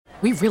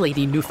We really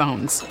need new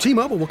phones.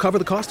 T-Mobile will cover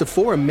the cost of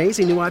 4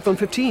 amazing new iPhone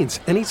 15s,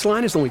 and each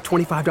line is only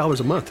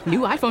 $25 a month. New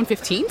iPhone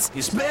 15s?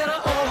 It's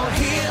better over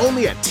here.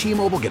 Only at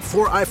T-Mobile, get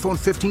 4 iPhone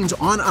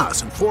 15s on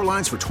us and 4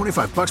 lines for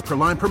 $25 per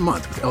line per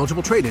month with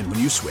eligible trade-in when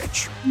you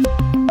switch.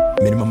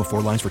 Minimum of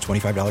 4 lines for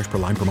 $25 per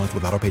line per month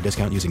with autopay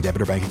discount using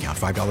debit or bank account.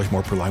 $5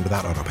 more per line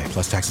without autopay,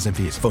 plus taxes and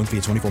fees. Phone fee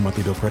at 24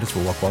 monthly bill credits for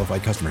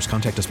well-qualified customers.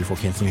 Contact us before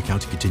canceling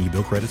account to continue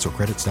bill credits or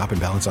credit stop and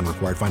balance on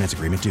required finance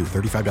agreement due.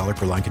 $35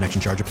 per line connection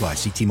charge applies.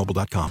 See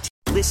T-Mobile.com.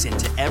 Listen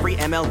to every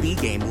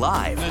MLB game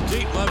live. In the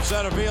deep left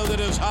center field, it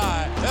is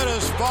high, it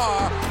is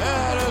far,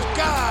 it is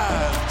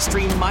gone.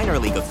 Stream minor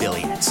league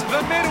affiliates.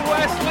 The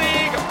Midwest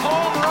League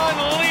home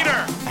run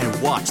leader.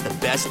 And watch the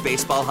best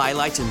baseball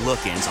highlights and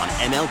look-ins on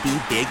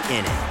MLB Big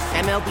Inning.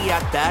 MLB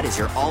At Bat is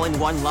your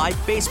all-in-one live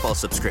baseball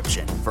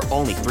subscription for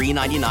only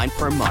 $3.99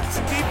 per month.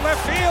 Deep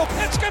left field,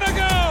 it's gonna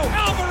go.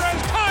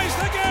 Alvarez ties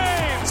the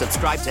game.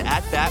 Subscribe to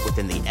At Bat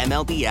within the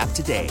MLB app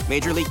today.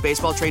 Major League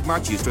Baseball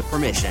trademarks used with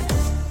permission.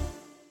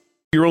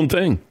 Your own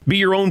thing. Be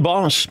your own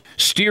boss.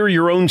 Steer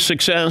your own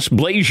success.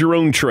 Blaze your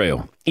own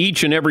trail.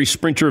 Each and every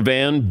Sprinter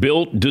van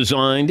built,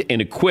 designed, and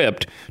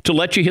equipped to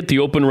let you hit the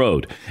open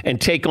road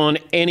and take on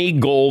any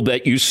goal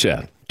that you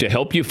set. To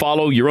help you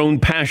follow your own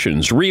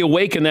passions,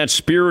 reawaken that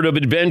spirit of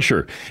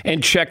adventure,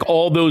 and check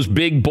all those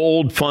big,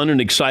 bold, fun,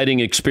 and exciting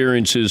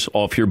experiences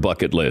off your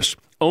bucket list.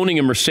 Owning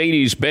a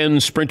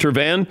Mercedes-Benz Sprinter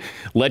van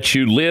lets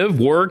you live,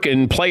 work,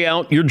 and play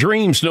out your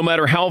dreams no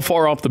matter how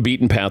far off the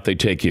beaten path they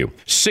take you.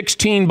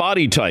 16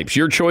 body types,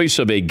 your choice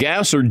of a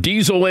gas or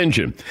diesel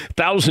engine.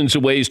 Thousands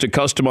of ways to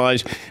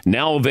customize,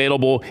 now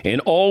available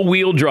in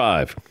all-wheel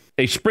drive.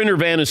 A Sprinter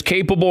van is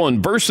capable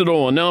and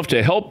versatile enough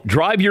to help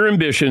drive your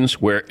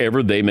ambitions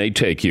wherever they may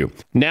take you.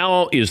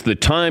 Now is the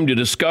time to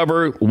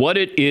discover what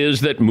it is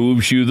that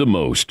moves you the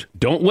most.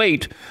 Don't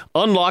wait.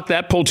 Unlock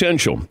that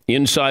potential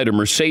inside a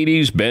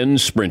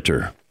Mercedes-Benz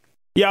Sprinter.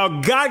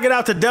 Y'all gotta get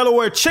out to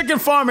Delaware Chicken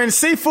Farm and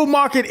Seafood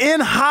Market in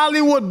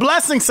Hollywood,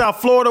 Blessing, South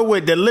Florida,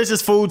 with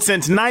delicious food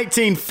since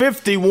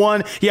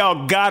 1951.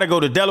 Y'all gotta go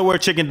to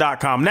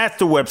DelawareChicken.com. That's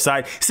the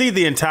website. See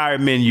the entire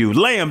menu.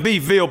 Lamb,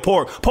 beef, veal,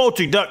 pork,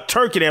 poultry, duck,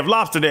 turkey. They have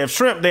lobster, they have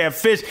shrimp, they have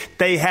fish.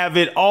 They have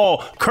it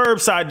all.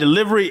 Curbside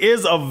delivery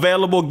is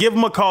available. Give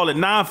them a call at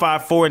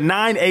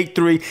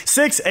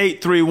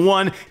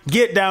 954-983-6831.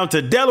 Get down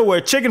to Delaware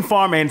Chicken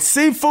Farm and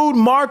Seafood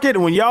Market.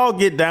 And when y'all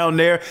get down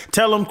there,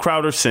 tell them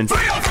Crowder sent you.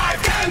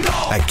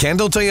 At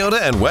Kendall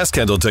Toyota and West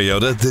Kendall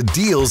Toyota, the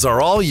deals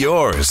are all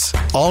yours.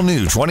 All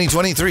new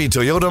 2023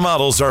 Toyota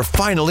models are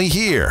finally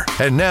here.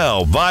 And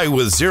now, buy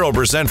with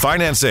 0%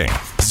 financing.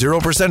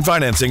 0%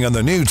 financing on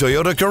the new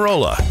Toyota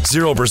Corolla.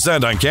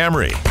 0% on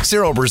Camry.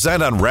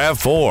 0% on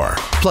RAV4.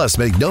 Plus,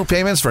 make no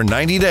payments for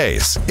 90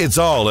 days. It's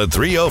all at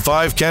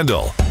 305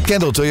 Kendall.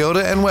 Kendall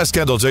Toyota and West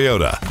Kendall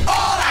Toyota.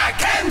 All at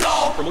Kendall.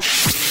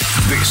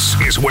 This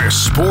is where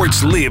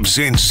sports lives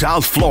in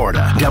South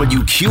Florida.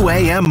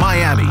 WQAM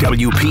Miami,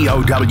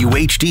 WPOW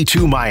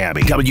HD2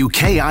 Miami,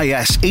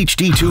 WKIS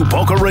HD2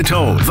 Boca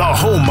Raton, the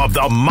home of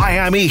the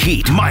Miami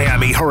Heat,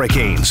 Miami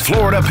Hurricanes,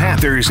 Florida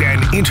Panthers,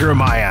 and Inter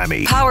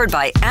Miami. Powered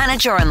by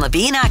Anajar and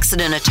Levine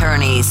Accident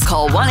Attorneys.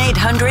 Call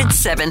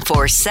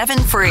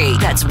 1-800-747-FREE.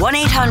 That's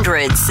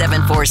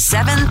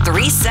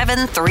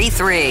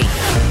 1-800-747-3733.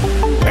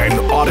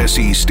 An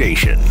Odyssey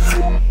station.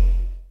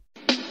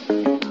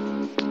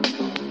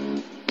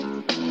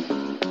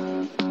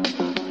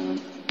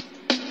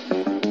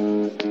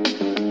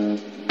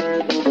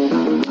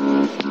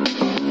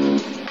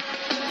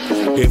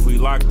 If we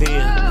locked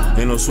in,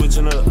 ain't no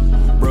switching up.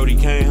 Brody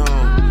came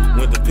home,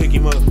 went to pick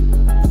him up.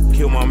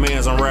 Kill my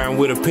mans, I'm riding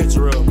with a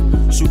picture of.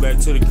 Shoot back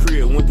to the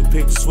crib, went to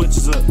pick the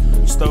switches up.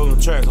 Stolen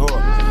track hard,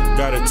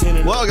 got a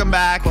tenant. Welcome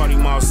back.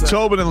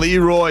 Tobin and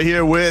Leroy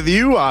here with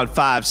you on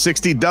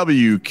 560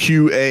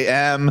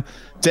 WQAM.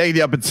 Taking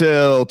you up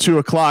until 2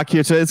 o'clock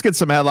here today. Let's get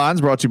some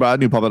headlines brought to you by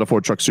New Palmetto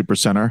Ford Truck Super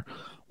Center.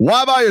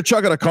 Why buy your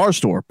truck at a car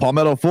store?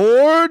 Palmetto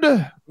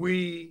Ford.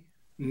 We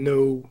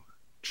know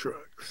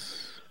trucks.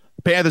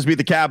 Panthers beat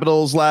the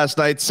Capitals last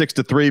night,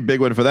 6-3. Big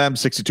win for them.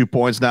 62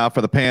 points now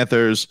for the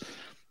Panthers.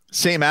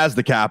 Same as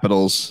the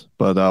Capitals,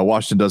 but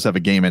Washington does have a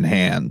game in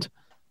hand.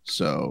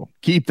 So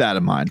keep that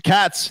in mind.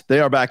 Cats,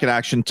 they are back in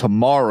action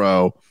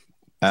tomorrow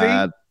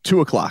at 2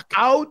 o'clock.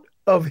 Out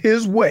of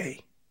his way.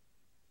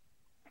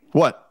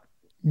 What?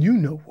 You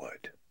know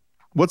what?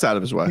 What's out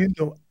of his way? You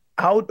know,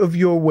 out of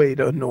your way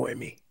to annoy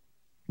me.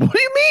 What do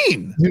you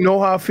mean? You know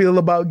how I feel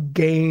about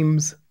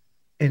games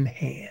in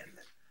hand.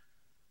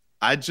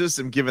 I just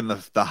am giving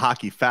the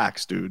hockey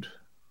facts, dude.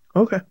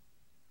 Okay.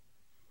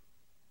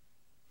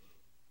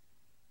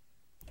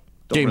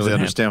 Don't games really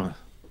understand. Hand.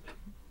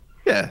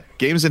 Yeah,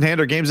 games in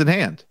hand are games in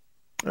hand.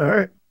 All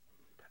right.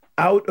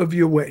 Out of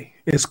your way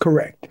is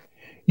correct.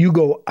 You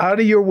go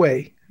out of your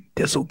way,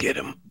 this will get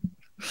him.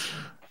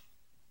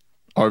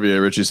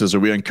 RVA Richie says, are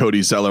we on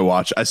Cody Zeller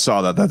watch? I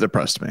saw that. That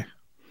depressed me.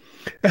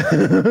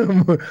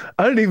 I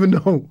don't even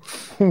know.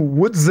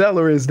 What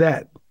Zeller is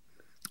that?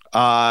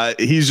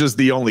 He's just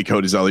the only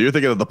Cody Zeller. You're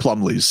thinking of the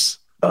Plumleys.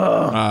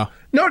 No,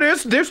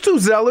 there's two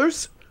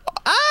Zellers.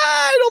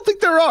 I don't think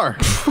there are.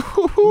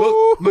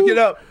 Look it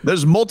up.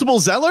 There's multiple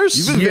Zellers?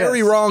 You've been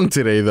very wrong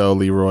today, though,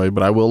 Leroy,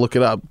 but I will look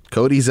it up.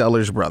 Cody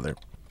Zeller's brother.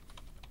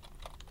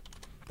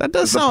 That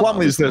does sound... The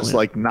Plumleys, there's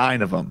like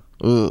 9 of them.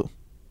 Ooh.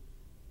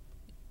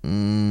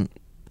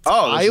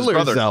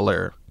 Tyler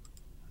Zeller.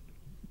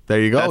 There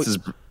you go.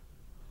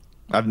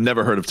 I've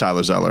never heard of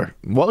Tyler Zeller.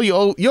 Well, you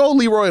owe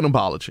Leroy an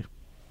apology.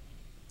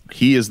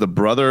 He is the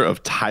brother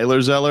of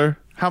Tyler Zeller.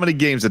 How many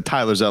games did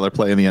Tyler Zeller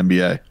play in the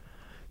NBA?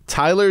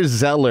 Tyler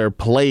Zeller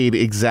played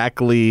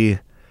exactly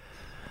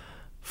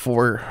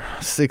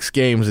 6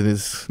 games in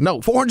his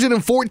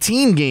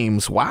 414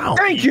 games. Wow.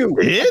 Thank you.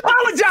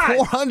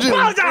 Apologize.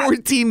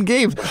 414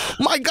 games.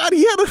 My God,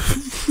 he had a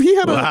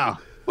wow.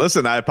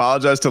 Listen, I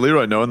apologize to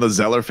Leroy, knowing the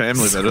Zeller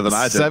family better than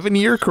I did.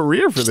 7-year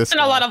career for this. Been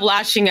a lot of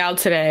lashing out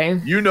today.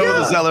 You know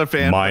the Zeller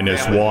family.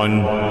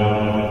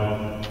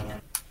 -1.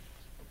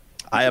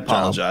 I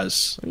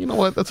apologize. You know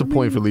what? That's a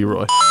point for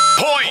Leroy.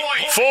 Point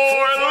for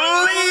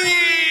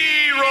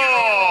Leroy.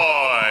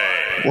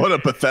 What a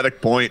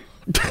pathetic point.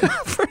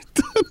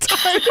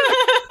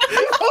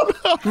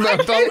 No,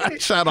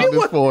 don't shout on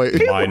this point.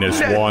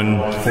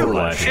 -1 for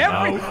lashing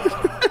out.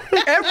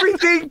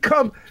 Everything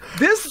come.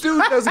 This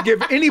dude doesn't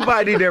give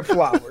anybody their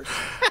flowers,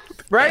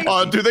 right?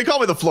 Dude, they call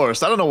me the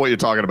florist. I don't know what you're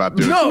talking about,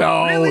 dude.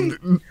 No. Really?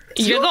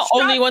 You're the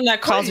only one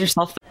that calls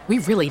yourself. We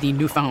really need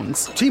new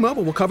phones.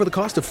 T-Mobile will cover the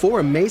cost of 4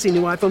 amazing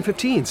new iPhone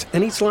 15s,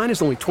 and each line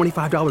is only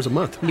 $25 a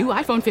month. New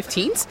iPhone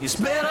 15s? It's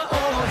better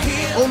over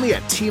here. Only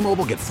at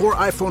T-Mobile, get 4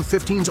 iPhone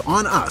 15s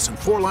on us and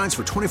 4 lines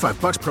for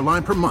 $25 per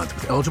line per month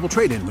with eligible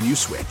trade-in when you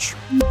switch.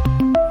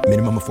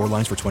 Minimum of 4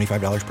 lines for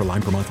 $25 per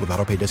line per month with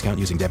autopay discount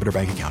using debit or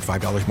bank account.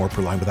 $5 more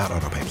per line without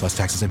autopay, plus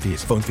taxes and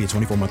fees. Phone fee at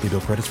 24 monthly bill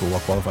credits for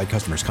well-qualified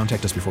customers.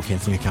 Contact us before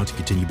canceling account to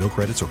continue bill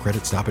credits or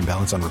credit stop and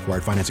balance on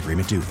required finance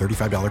agreement due.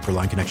 $35 per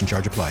line connection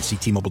charge applies. See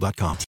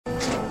T-Mobile.com.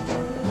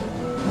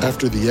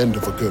 After the end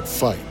of a good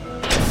fight,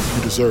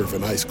 you deserve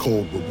an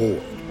ice-cold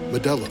reward.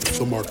 Modelo,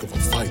 the mark of a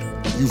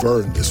fighter. You've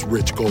earned this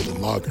rich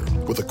golden lager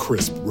with a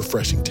crisp,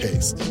 refreshing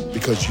taste.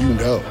 Because you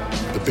know,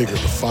 the bigger the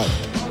fight,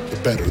 the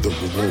better the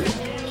reward.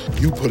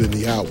 You put in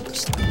the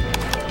hours,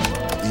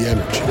 the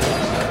energy,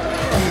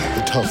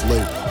 the tough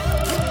labor.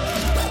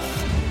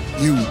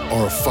 You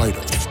are a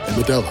fighter, and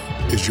Modelo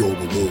is your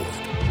reward.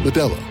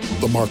 Modelo,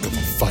 the mark of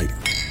a fighter.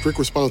 Drink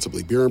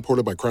responsibly. Beer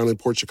imported by Crown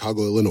Imports,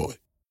 Chicago, Illinois.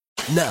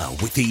 Now,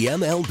 with the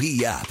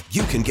MLB app,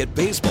 you can get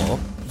baseball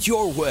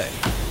your way.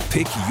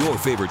 Pick your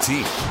favorite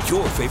team,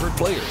 your favorite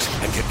players,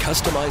 and get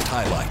customized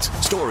highlights,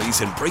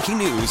 stories, and breaking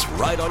news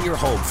right on your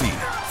home feed.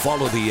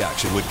 Follow the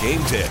action with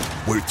Game Day,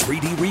 where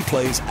 3D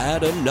replays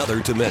add another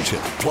dimension.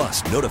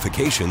 Plus,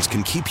 notifications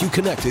can keep you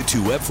connected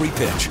to every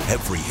pitch,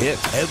 every hit,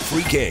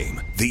 every game.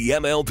 The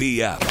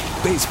MLB app.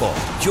 Baseball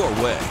your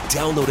way.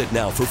 Download it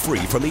now for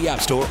free from the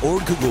App Store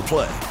or Google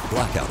Play.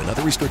 Blackout and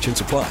other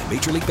restrictions apply.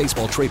 Major League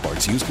Baseball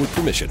trademarks used with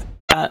permission.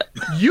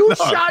 You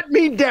shot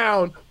me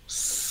down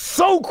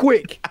so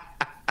quick.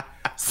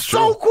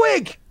 So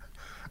quick.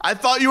 I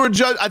thought you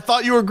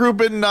were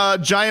grouping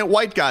giant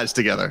white guys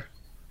together.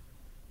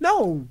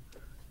 No,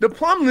 the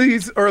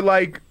Plumleys are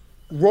like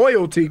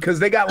royalty because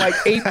they got like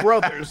 8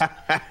 brothers.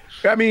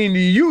 I mean,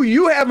 you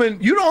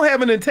don't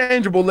have an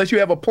intangible unless you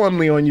have a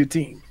Plumlee on your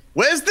team.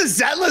 Where's the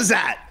Zellers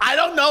at? I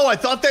don't know. I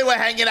thought they were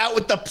hanging out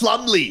with the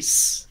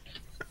Plumleys.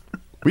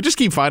 We just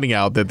keep finding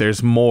out that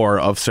there's more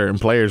of certain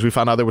players. We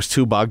found out there was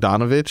 2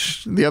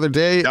 Bogdanovich the other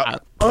day.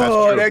 Yep.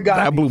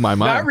 That blew my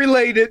mind. Not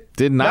related.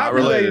 Did not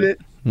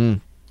related.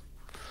 In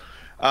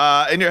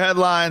your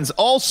headlines,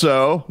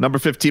 also, number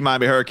 15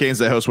 Miami Hurricanes,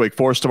 they host Wake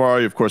Forest tomorrow.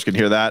 You, of course, can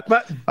hear that.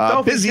 But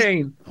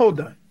Kane, hold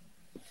on.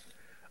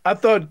 I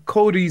thought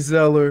Cody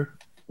Zeller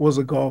was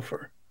a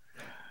golfer.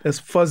 That's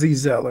Fuzzy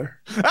Zeller,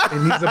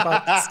 and he's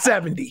about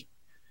 70.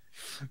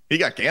 He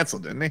got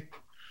canceled, didn't he?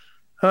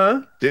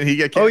 Huh? Didn't he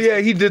get canceled? Oh, yeah,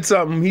 he did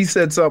something. He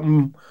said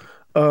something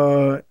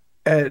about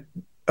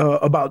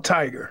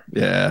Tiger.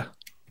 Yeah.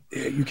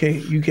 Yeah, you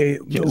can't do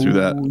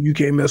that. You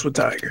can't mess with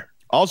Tiger.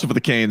 Also, for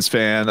the Canes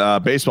fan,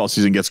 baseball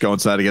season gets going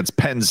tonight against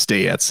Penn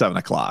State at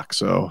 7:00.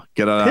 So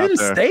get on out there. Penn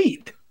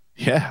State?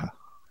 Yeah.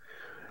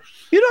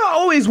 You know, I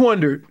always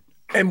wondered,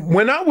 and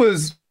when I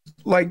was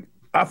like,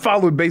 I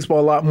followed baseball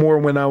a lot more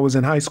when I was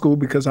in high school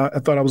because I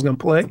thought I was going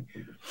to play.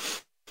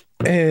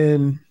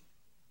 And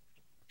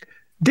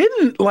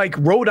didn't like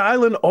Rhode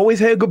Island always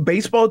have a good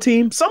baseball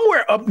team?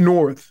 Somewhere up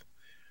north,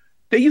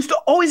 they used to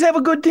always have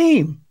a good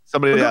team. A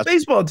good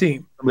baseball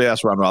team. Somebody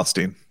asked Ron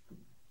Rothstein.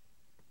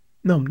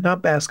 No,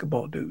 not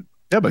basketball, dude.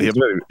 Yeah, but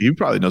he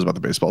probably knows about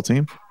the baseball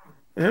team.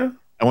 Yeah.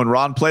 And when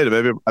Ron played it,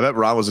 I bet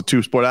Ron was a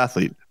 2-sport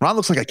athlete. Ron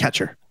looks like a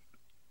catcher.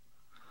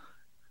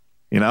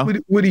 You know?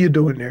 What are you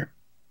doing there?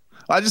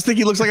 I just think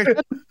he looks like a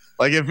catcher.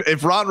 Like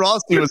if Ron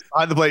Rothstein was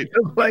behind the plate.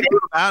 Like,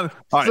 all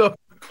right. So,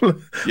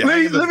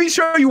 let me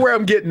show you where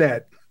I'm getting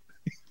at.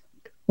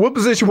 What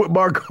position would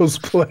Marcos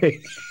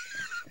play?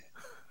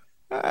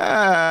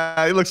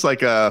 He looks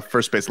like a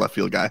first base left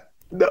field guy.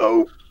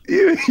 No.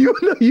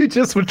 You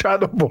just were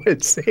trying to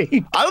avoid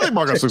saying. I don't think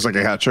Marcos looks like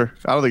a catcher.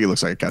 I don't think he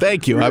looks like a catcher.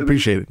 Thank you. Really? I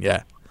appreciate it.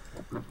 Yeah.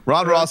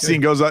 Ron Rothstein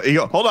goes up. He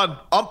goes, hold on.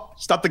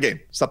 Stop the game.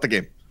 Stop the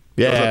game.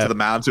 Yeah. Goes up to the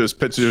mound to his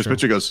pitcher. His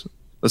pitcher goes,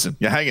 listen,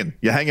 you're hanging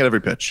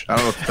every pitch. I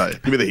don't know what to tell you.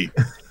 Give me the heat.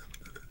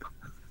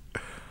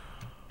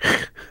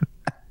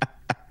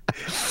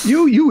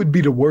 You would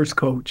be the worst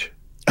coach.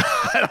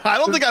 I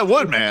don't think I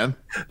would, man.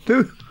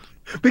 Dude,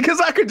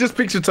 because I could just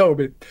picture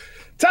Tobin.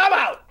 Time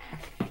out.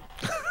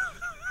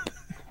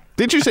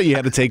 Didn't you say you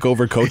had to take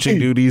over coaching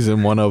duties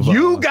in one of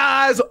you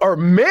guys are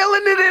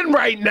mailing it in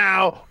right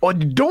now or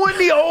doing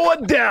the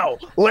old Adele.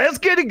 Let's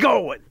get it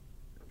going.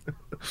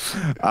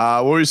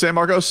 What were you saying,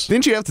 Marcos?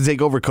 Didn't you have to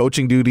take over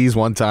coaching duties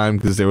one time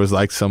because there was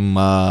like some,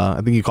 I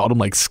think you called them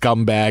like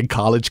scumbag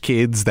college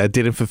kids that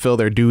didn't fulfill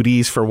their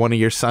duties for one of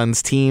your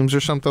son's teams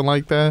or something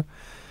like that?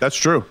 That's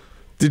true.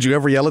 Did you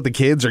ever yell at the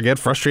kids or get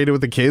frustrated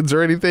with the kids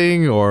or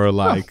anything? Or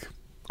like...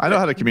 I know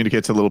how to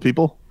communicate to little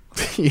people.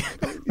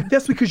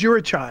 That's because you're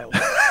a child.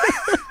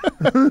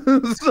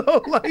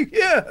 So like,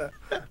 yeah.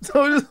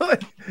 So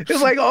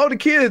it's like all the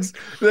kids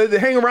they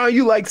hang around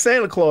you like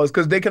Santa Claus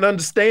because they can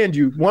understand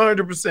you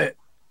 100%.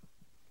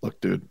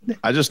 Look, dude,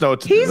 I just know what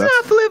to do. He's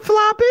not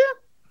flip-flopping.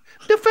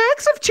 The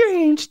facts have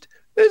changed.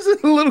 There's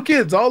little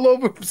kids all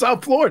over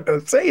South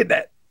Florida saying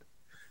that.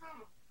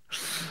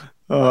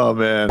 Oh,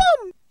 man.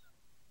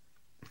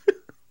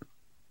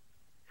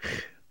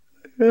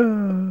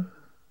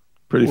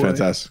 Pretty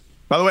fantastic.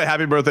 By the way,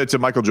 happy birthday to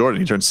Michael Jordan.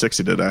 He turned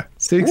 60 today.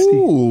 60.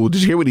 Ooh,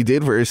 did you hear what he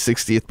did for his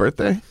 60th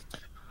birthday?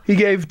 He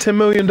gave $10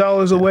 million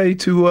away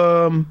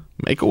to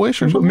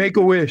Make-A-Wish or something?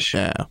 Make-A-Wish.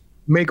 Yeah.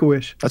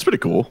 Make-A-Wish. That's pretty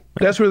cool.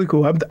 That's really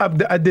cool. I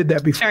did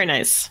that before. Very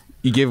nice.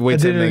 You gave away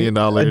 $10 million?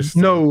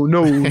 No.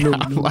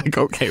 I'm like,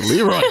 okay,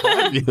 Leroy.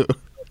 You.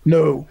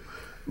 No.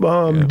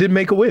 Did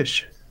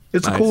Make-A-Wish.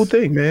 It's a cool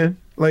thing, man.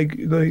 Like.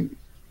 Yeah,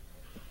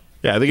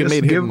 I think it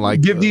made him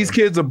give these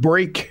kids a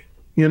break.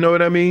 You know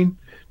what I mean?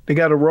 They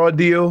got a raw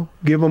deal.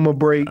 Give them a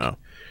break. Oh.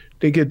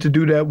 They get to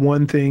do that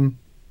one thing.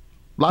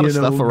 A lot of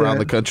stuff around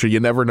the country. You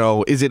never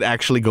know. Is it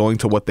actually going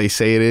to what they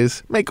say it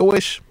is?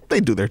 Make-A-Wish. They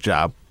do their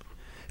job.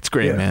 It's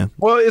great, man.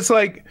 Well, it's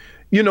like,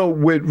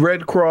 with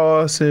Red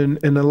Cross and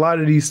a lot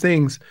of these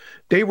things,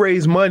 they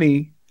raise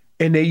money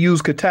and they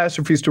use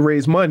catastrophes to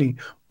raise money,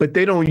 but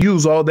they don't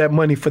use all that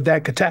money for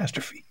that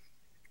catastrophe.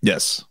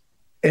 Yes.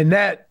 And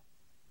that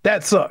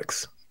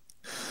sucks.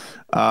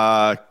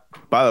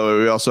 By the way,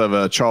 we also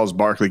have Charles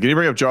Barkley. Can you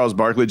bring up Charles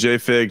Barkley,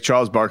 J-Fig?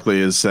 Charles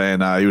Barkley is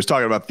saying he was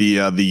talking about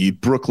the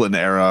Brooklyn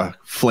era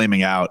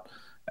flaming out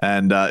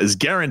and is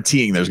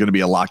guaranteeing there's going to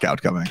be a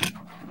lockout coming.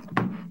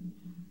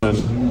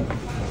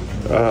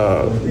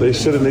 They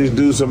sending these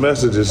dudes some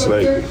messages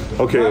like,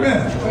 okay,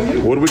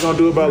 what are we going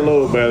to do about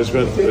load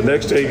management? The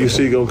next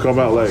AUC going to come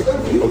out like,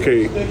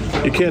 okay,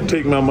 you can't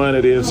take my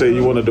money there and say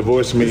you want to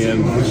divorce me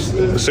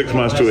in 6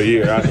 months to a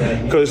year.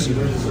 Because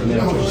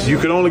you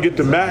can only get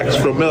the max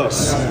from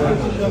us.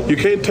 You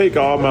can't take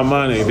all my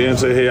money then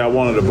say, hey, I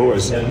want a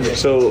divorce.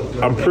 So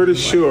I'm pretty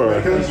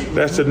sure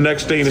that's the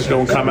next thing that's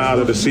going to come out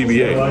of the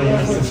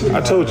CBA. I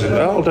told you, I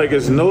don't think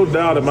it's no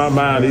doubt in my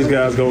mind these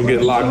guys going to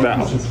get locked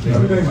out.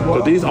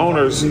 But these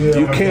owners,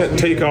 you can't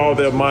take all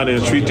their money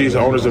and treat these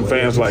owners and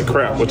fans like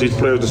crap. What these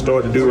players are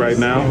starting to do right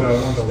now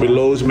with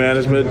loads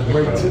management,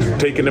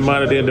 taking the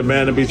money then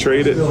demanding to be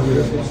traded.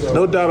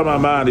 No doubt in my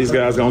mind these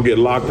guys going to get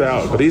locked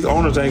out. But these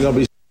owners ain't going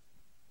to be.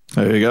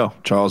 There you go.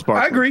 Charles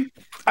Barkley.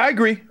 I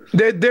agree.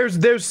 But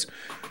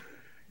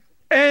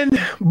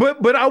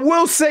I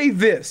will say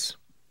this,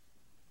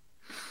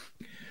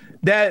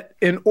 that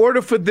in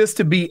order for this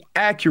to be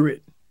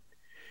accurate,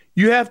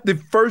 you have to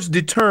first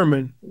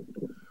determine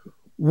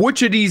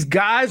which of these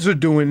guys are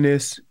doing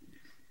this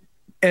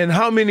and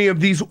how many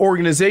of these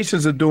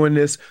organizations are doing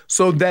this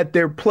so that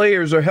their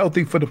players are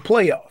healthy for the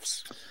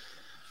playoffs.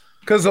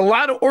 Because a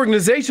lot of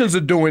organizations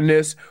are doing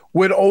this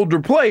with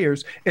older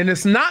players, and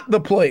it's not the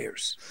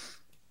players.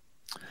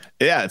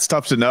 Yeah, it's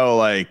tough to know.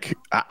 Like,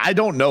 I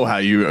don't know how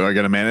you are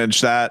going to manage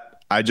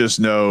that. I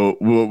just know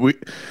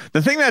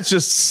the thing that's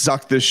just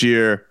sucked this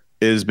year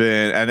has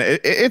been, and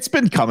it's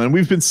been coming.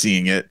 We've been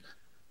seeing it.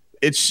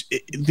 It's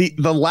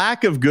the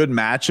lack of good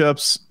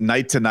matchups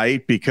night to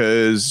night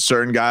because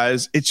certain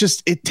guys,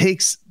 it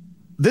takes.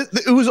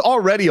 It was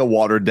already a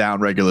watered down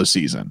regular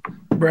season,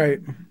 right?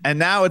 And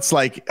now it's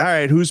like, all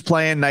right, who's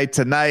playing night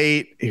to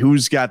night?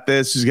 Who's got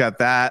this? Who's got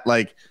that?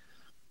 Like,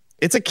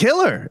 it's a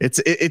killer.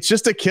 It's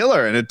just a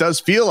killer, and it does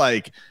feel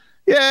like,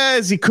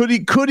 yeah, could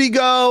he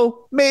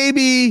go?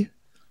 Maybe,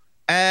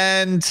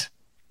 and.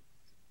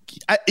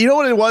 You know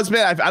what it was,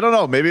 man? I don't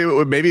know. Maybe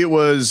it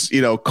was,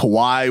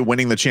 Kawhi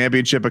winning the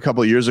championship a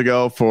couple of years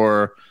ago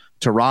for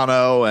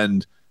Toronto,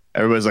 and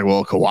everybody's like,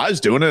 well,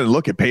 Kawhi's doing it, and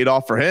look, it paid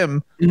off for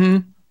him.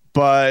 Mm-hmm.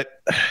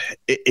 But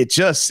it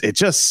just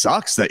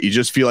sucks that you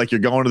just feel like you're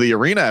going to the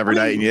arena every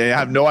night and you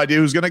have no idea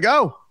who's going to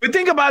go. But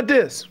think about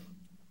this.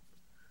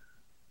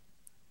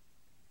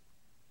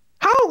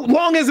 How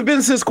long has it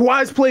been since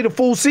Kawhi's played a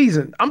full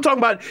season? I'm talking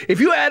about if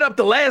you add up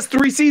the last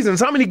 3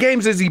 seasons, how many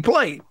games has he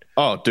played?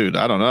 Oh, dude,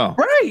 I don't know.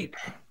 Right.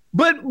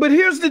 But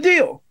here's the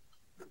deal.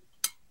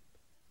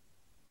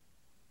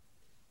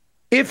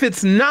 If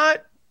it's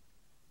not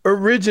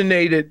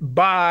originated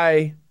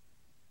by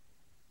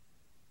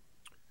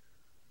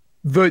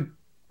the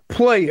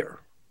player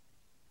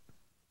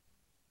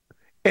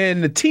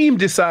and the team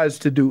decides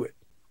to do it,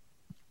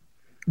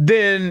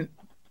 then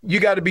you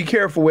got to be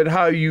careful with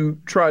how you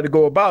try to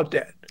go about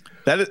that.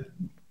 But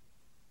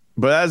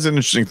that's an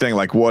interesting thing.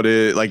 Like,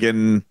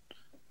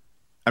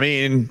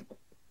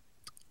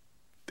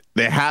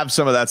 they have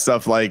some of that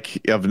stuff,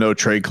 like, of no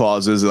trade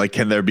clauses. Like,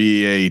 can there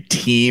be a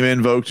team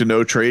invoked a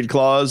no trade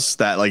clause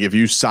that, like, if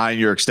you sign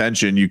your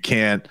extension, you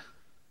can't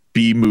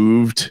be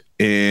moved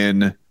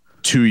in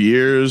 2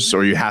 years,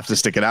 or you have to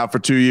stick it out for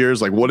 2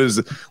 years? Like, what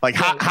is, like,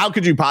 how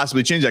could you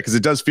possibly change that? Because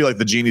it does feel like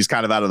the genie's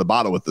kind of out of the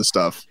bottle with this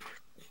stuff.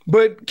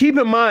 But keep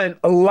in mind,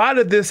 a lot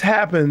of this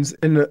happens,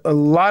 and a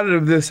lot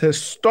of this has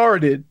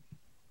started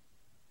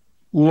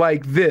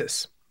like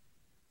this.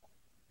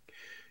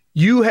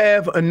 You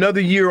have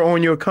another year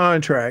on your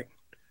contract.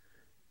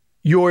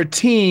 Your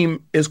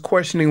team is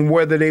questioning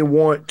whether they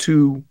want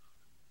to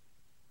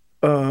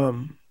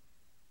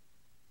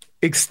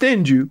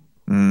extend you,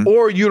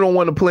 or you don't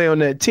want to play on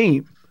that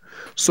team.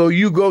 So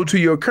you go to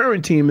your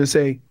current team and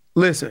say,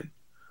 listen,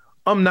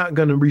 I'm not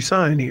going to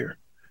resign here.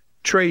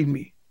 Trade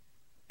me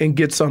and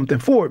get something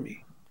for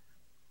me.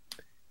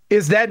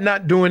 Is that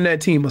not doing that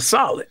team a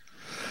solid?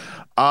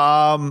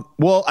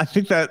 Well, I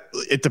think that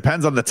it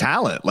depends on the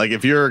talent. Like,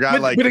 if you're a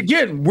guy but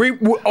again, we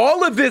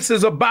all of this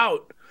is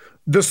about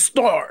the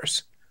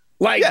stars.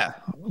 Like, yeah,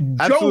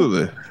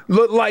 absolutely.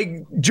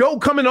 Like Joe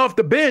coming off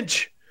the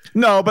bench.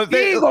 No, but he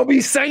ain't gonna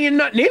be saying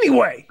nothing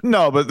anyway.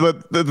 No, but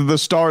the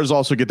stars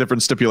also get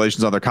different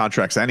stipulations on their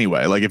contracts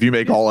anyway. Like, if you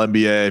make All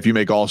NBA, if you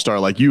make All Star,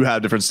 like, you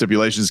have different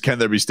stipulations. Can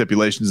there be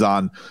stipulations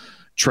on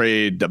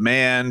trade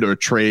demand or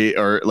trade,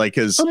 or like,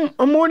 because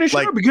I'm more than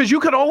sure, because you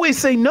could always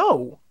say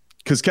no.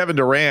 Because Kevin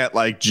Durant,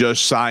 like,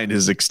 just signed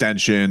his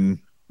extension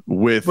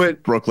with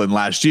Brooklyn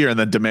last year and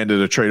then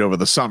demanded a trade over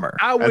the summer.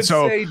 I would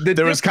say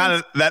there was kind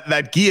of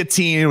that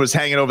guillotine was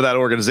hanging over that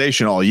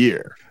organization all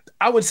year.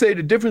 I would say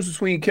the difference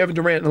between Kevin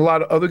Durant and a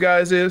lot of other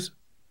guys is,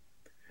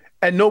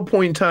 at no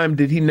point in time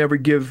did he never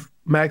give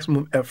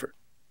maximum effort.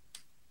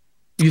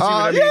 You see what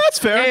I mean? Yeah, that's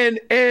fair.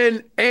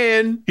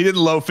 And he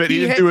didn't low fit.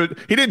 He didn't do it.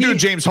 He didn't do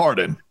James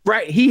Harden.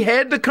 Right. He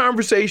had the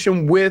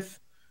conversation with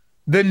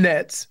the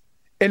Nets,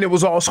 and it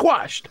was all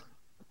squashed.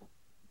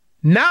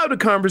 Now the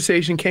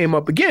conversation came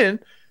up again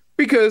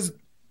because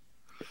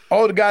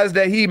all the guys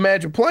that he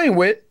imagined playing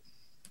with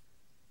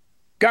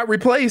got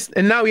replaced,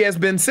 and now he has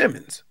Ben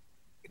Simmons.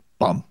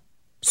 Bum.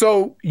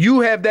 So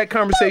you have that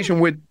conversation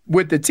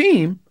with the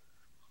team,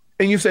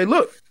 and you say,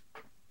 look,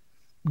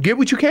 get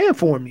what you can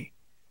for me.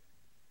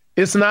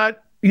 It's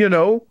not,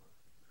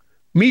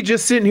 me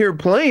just sitting here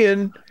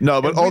playing.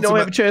 No, but we don't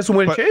have a chance to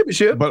win a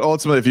championship. But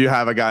ultimately, if you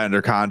have a guy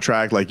under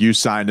contract, like, you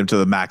signed him to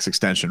the max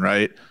extension,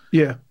 right?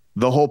 Yeah.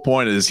 The whole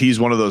point is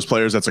he's one of those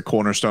players that's a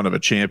cornerstone of a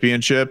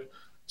championship.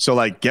 So,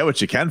 like, get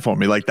what you can for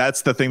me. Like,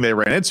 that's the thing they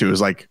ran into,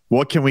 is like,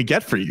 what can we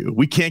get for you?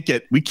 We can't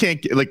get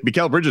like,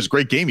 Mikal Bridges,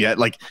 great game yet.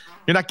 Like,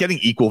 you're not getting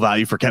equal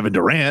value for Kevin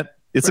Durant.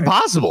 It's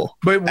impossible.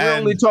 But we're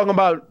only talking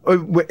about,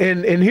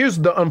 and here's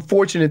the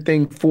unfortunate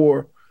thing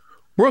for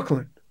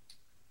Brooklyn.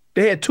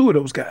 They had two of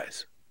those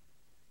guys.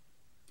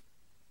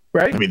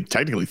 Right? I mean,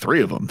 technically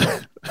three of them.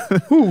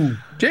 Who?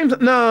 James?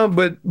 No,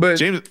 but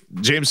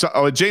James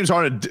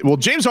Harden. Well,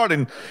 James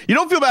Harden. You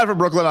don't feel bad for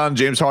Brooklyn on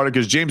James Harden,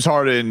 because James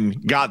Harden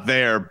got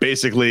there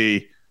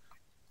basically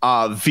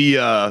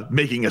via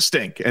making a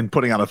stink and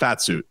putting on a fat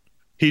suit.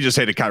 He just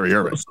hated Kyrie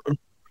Irving.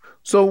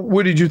 So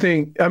what did you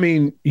think? I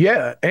mean,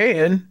 yeah,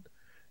 and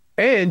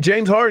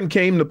James Harden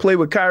came to play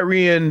with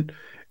Kyrie and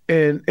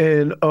Kyrie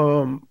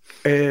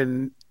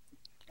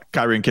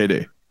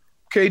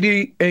and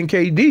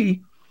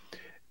KD.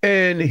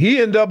 And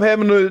he ended up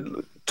having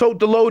to tote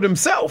the load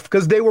himself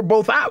because they were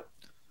both out.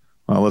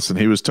 Well, listen,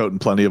 he was toting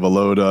plenty of a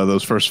load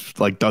those first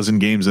dozen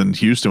games in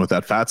Houston with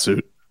that fat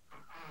suit.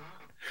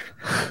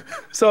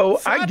 So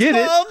I get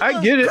it.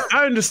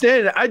 I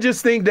understand it. I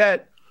just think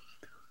that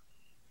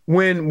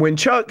when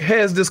Chuck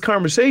has this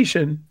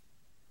conversation,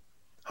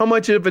 how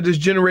much of it is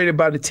generated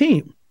by the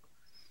team?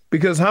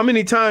 Because how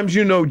many times,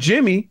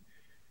 Jimmy,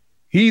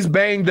 he's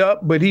banged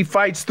up, but he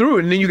fights through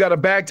it. And then you got a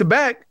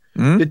back-to-back.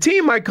 The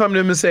team might come to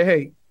him and say,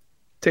 hey,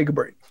 take a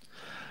break.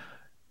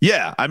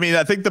 Yeah, I mean,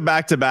 I think the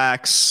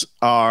back-to-backs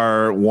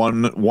are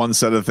one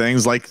set of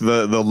things. Like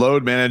the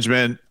load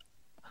management,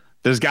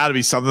 there's got to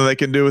be something they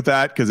can do with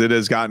that, because it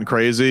has gotten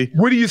crazy.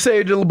 What do you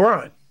say to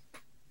LeBron,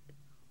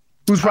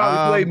 who's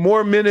probably played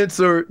more minutes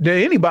than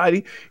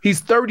anybody? He's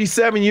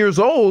 37 years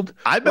old.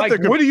 I bet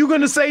what are you going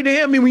to say to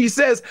him when he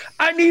says,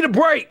 I need a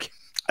break?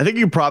 I think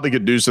you probably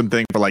could do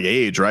something for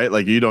age, right?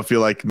 Like, you don't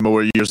feel like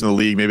more years in the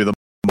league, maybe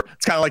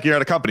it's kind of like you're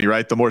at a company,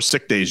 right? The more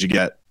sick days you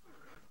get.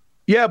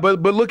 Yeah,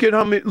 but look at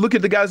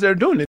the guys that are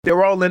doing it.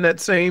 They're all in that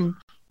same.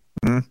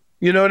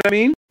 You know what I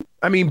mean?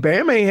 I mean,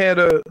 Bam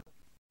doesn't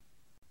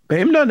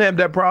have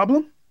that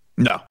problem.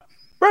 No.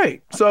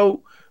 Right.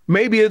 So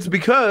maybe it's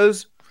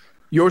because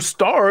your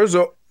stars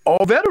are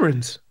all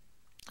veterans.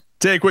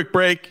 Take a quick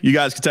break. You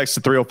guys can text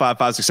to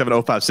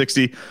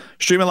 305-567-0560.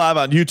 Streaming live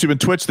on YouTube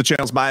and Twitch. The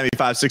channel's Miami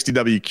 560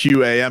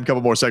 WQAM.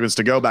 Couple more segments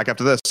to go. Back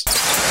after this.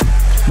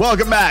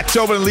 Welcome back.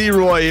 Tobin and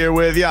Leroy here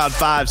with you on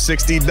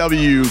 560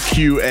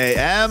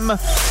 WQAM.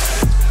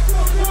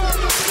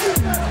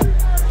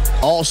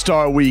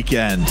 All-Star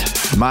Weekend.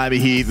 Miami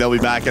Heat, they'll be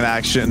back in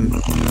action.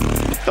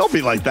 Don't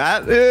be like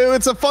that.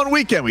 It's a fun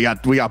weekend. We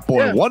got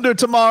Boy Wonder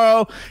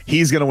tomorrow.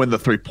 He's going to win the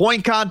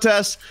 3-point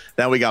contest.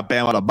 Then we got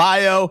Bam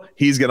Adebayo.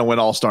 He's going to win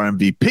All-Star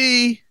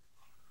MVP.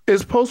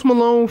 Is Post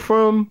Malone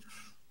from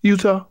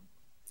Utah?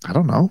 I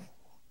don't know.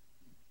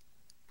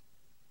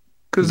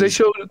 Because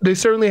they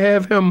certainly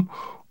have him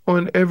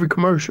on every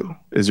commercial.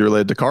 Is he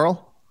related to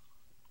Carl?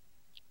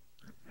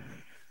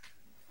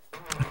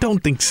 I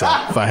don't think so.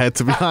 If I had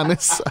to be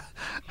honest,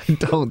 I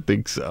don't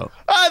think so.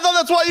 I thought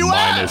that's why you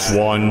asked.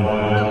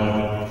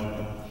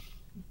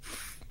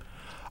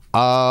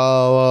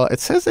 -1. It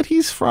says that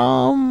he's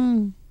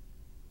from.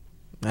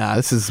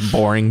 This is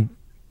boring.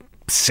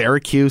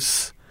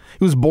 Syracuse.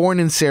 He was born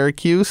in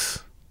Syracuse.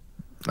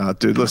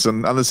 Dude,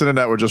 listen. On this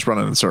internet, we're just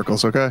running in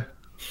circles. Okay.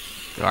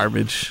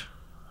 Garbage.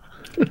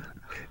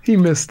 He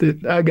missed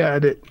it. I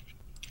got it.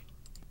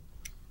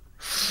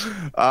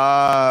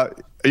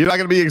 You're not going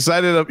to be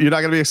excited. You're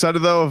not going to be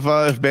excited though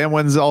if Bam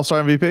wins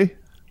All-Star MVP.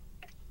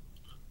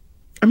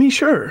 I mean,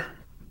 sure.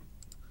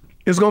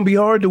 It's going to be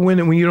hard to win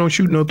it when you don't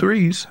shoot no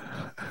threes.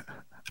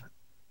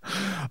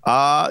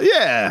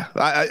 Yeah.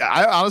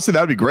 I honestly,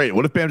 that would be great.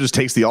 What if Bam just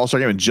takes the All-Star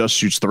game and just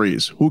shoots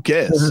threes? Who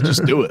cares?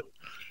 Just do it.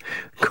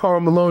 Karl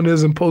Malone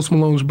isn't Post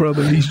Malone's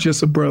brother. He's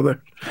just a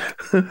brother.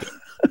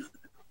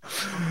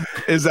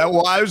 Is that?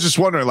 Well, I was just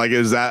wondering. Like,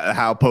 is that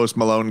how Post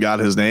Malone got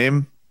his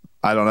name?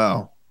 I don't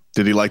know.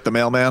 Did he like the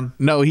mailman?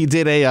 No, he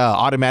did a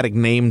automatic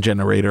name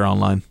generator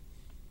online.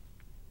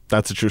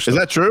 That's a true story. Is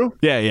that true?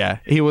 Yeah.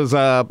 He was.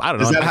 I don't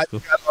know. Is that how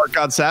you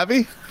got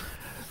savvy?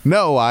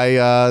 No,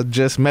 I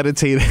just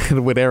meditated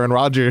with Aaron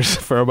Rodgers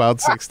for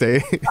about 6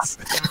 days.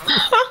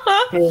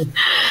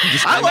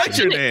 I like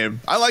your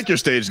name. I like your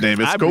stage name.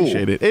 It's cool. I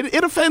appreciate it.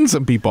 It offends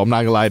some people. I'm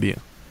not gonna lie to you.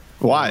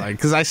 Why?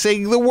 Because I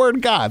say the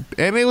word God,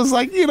 and it was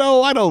like,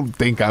 I don't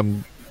think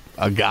I'm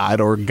a god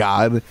or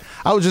God.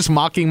 I was just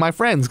mocking my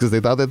friends because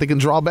they thought that they can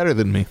draw better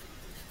than me.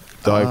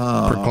 So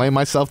I proclaim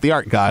myself the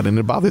art god, and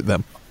it bothered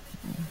them.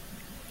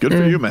 Good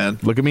for you, man.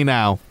 Look at me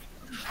now.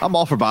 I'm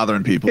all for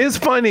bothering people. It's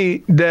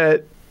funny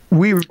that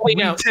we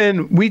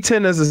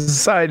tend as a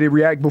society to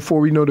react before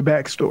we know the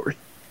backstory,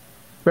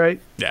 right?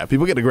 Yeah,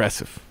 people get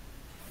aggressive.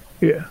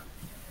 Yeah.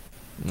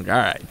 All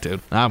right,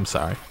 dude. I'm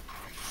sorry.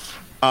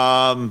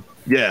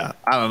 Yeah,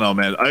 I don't know,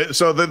 man.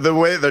 So the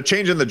way they're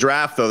changing the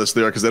draft though this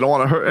year because they don't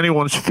want to hurt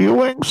anyone's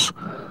feelings,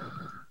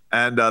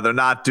 and they're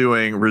not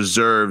doing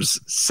reserves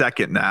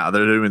second now.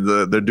 They're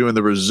doing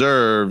the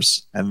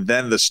reserves and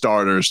then the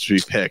starters to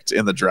be picked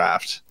in the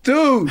draft.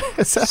 Dude,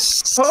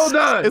 hold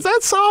on. Is that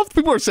soft?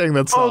 People are saying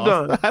that's soft.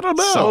 Hold on. I don't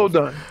know. Hold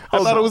on.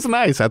 I thought it was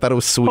nice. I thought it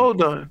was sweet.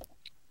 Hold on.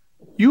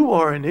 You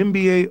are an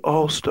NBA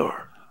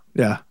All-Star.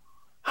 Yeah.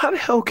 How the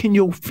hell can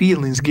your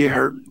feelings get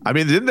hurt? I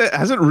mean,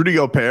 hasn't Rudy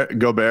Gobert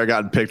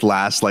gotten picked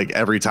last like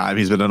every time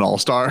he's been an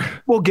All-Star?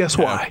 Well, guess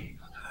why?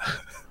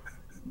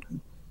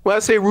 When I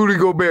say Rudy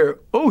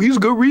Gobert, he's a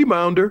good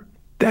rebounder.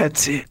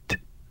 That's it.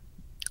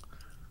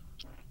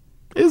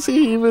 Is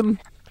he even?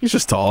 He's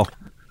just tall.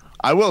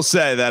 I will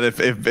say that if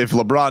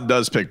LeBron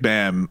does pick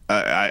Bam,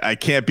 I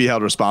can't be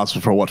held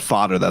responsible for what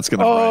fodder that's going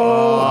to bring.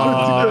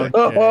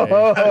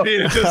 Okay. I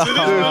mean, it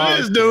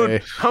is,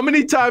 dude. How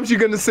many times you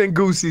going to send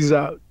Goosies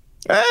out?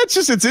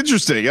 It's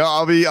interesting.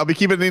 I'll be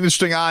keeping an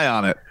interesting eye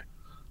on it.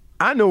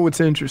 I know what's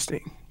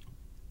interesting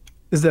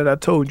is that I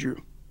told you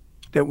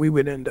that we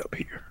would end up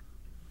here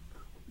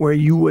where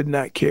you would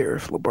not care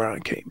if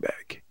LeBron came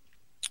back.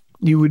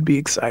 You would be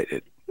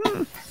excited.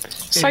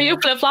 So are you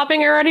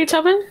flip-flopping already,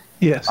 Tobin?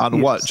 Yes.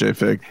 On what,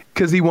 J-Fig?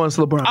 Because he wants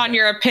LeBron. On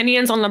your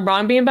opinions on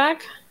LeBron being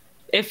back?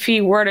 If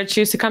he were to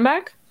choose to come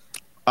back?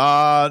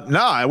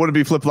 No, I wouldn't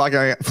be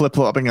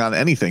flip-flopping on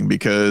anything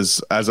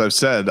because, as I've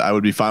said, I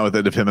would be fine with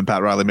it if him and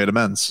Pat Riley made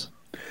amends.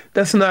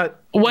 That's not.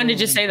 When did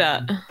you say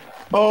that?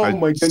 Oh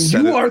my God!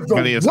 You are the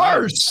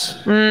worst.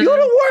 You're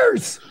the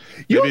worst.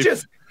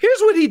 Here's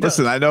what he does.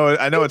 Listen, I know.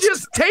 He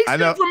just takes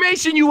the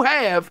information you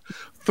have,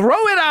 throw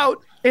it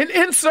out, and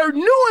insert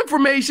new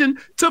information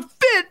to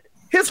fit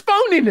his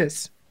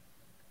phoniness.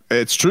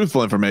 It's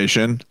truthful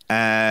information,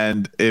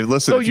 and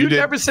So you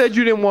never said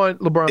you didn't want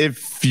LeBron.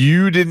 If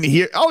you didn't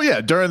hear,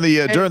 during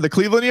the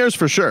Cleveland years,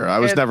 for sure, I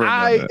was never.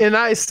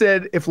 I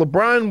said if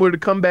LeBron were to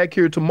come back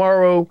here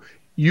tomorrow,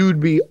 you'd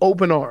be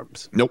open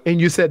arms. Nope. And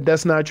you said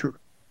that's not true.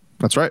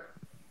 That's right,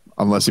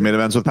 unless he made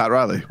amends with Pat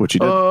Riley, which he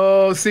did.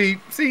 Oh, see,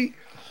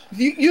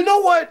 you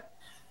know what?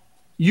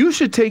 You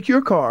should take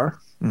your car,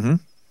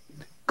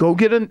 go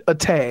get a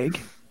tag,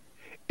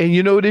 and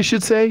you know what it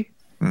should say?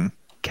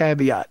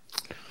 Caveat.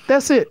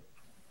 That's it.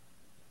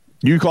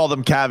 You call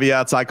them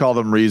caveats. I call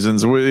them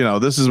reasons.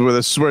 This is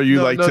where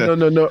you like to.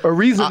 No. A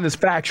reason is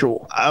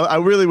factual. I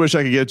really wish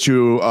I could get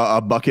you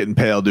a bucket and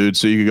pail, dude,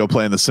 so you could go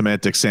play in the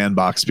semantic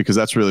sandbox because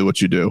that's really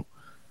what you do.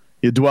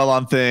 You dwell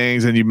on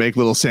things and you make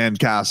little sand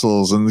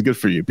castles, and good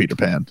for you, Peter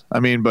Pan. I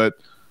mean, but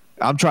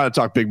I'm trying to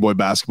talk big boy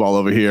basketball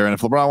over here. And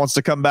if LeBron wants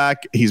to come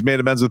back, he's made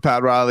amends with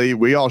Pat Riley.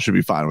 We all should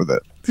be fine with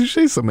it. Did you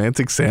say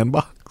semantic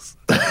sandbox?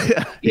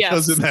 He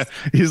goes in there.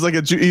 He's like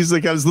got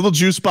his little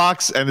juice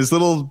box and his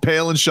little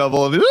pail and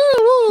shovel. And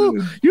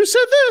ooh, you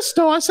said this.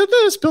 No, I said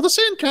this. Build a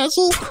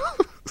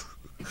sandcastle.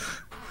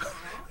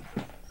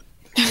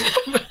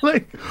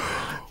 Like,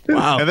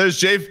 wow. And there's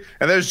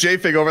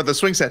J-Fig over at the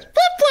swing set.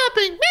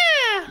 Flip-flopping.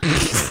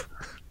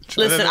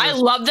 Listen, I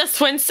love the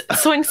swing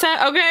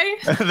set, okay?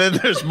 And then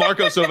there's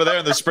Marcos over there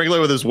in the sprinkler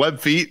with his web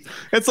feet.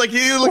 It's like,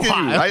 you look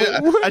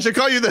at you. I should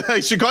call you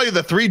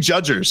the three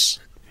judgers.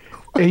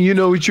 And you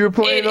know what you're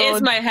playing on? It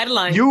is my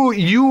headline.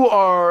 You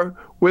are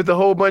with a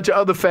whole bunch of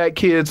other fat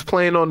kids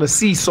playing on the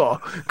seesaw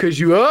because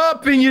you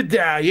up and you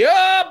down, you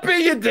up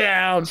and you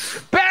down,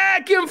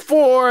 back and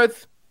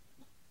forth.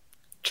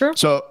 True.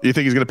 So you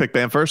think he's going to pick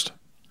Bam first?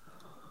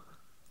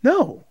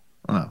 No.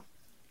 Oh.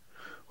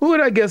 Who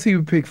would I guess he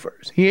would pick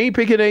first? He ain't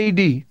picking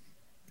AD.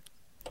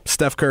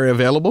 Steph Curry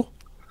available?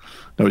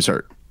 No, he's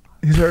hurt.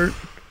 He's hurt.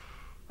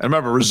 And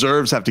remember,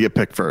 reserves have to get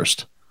picked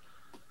first.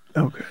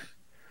 Okay.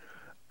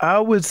 I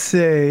would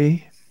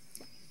say,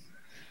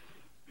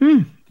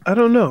 I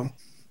don't know.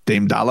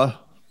 Dame Dalla?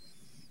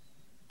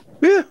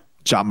 Yeah.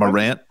 John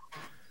Morant?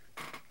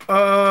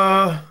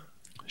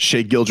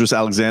 Shai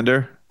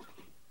Gilgeous-Alexander?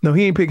 No,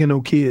 he ain't picking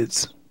no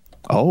kids.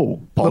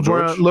 Oh, Paul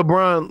George.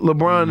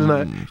 LeBron is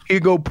not. He'll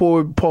go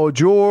Paul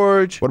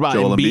George. What about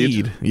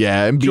Embiid?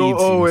 Yeah, Embiid.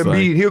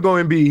 Embiid. He'll go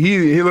Embiid.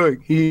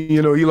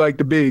 He like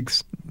the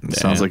bigs.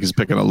 Sounds like he's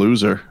picking a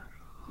loser.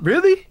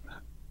 Really?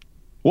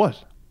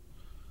 What?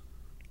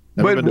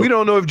 But we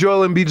don't know if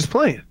Joel Embiid is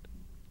playing.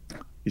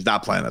 He's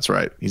not playing. That's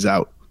right. He's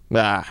out.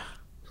 All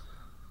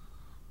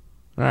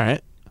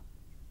right.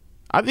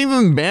 I think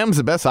even Bam's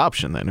the best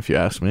option then, if you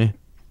ask me.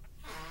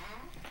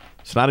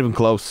 It's not even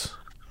close.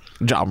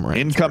 John Morant.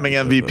 Incoming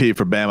MVP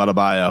for Bam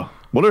Adebayo.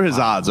 What are his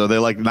odds? Are they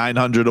like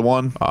 900 to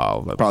 1?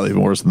 Oh, probably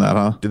even worse than that,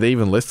 huh? Did they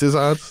even list his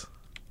odds?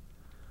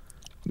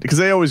 Because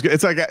they always.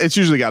 It's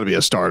usually got to be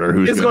a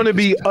starter. It's going to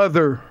be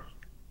other.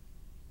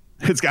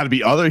 It's got to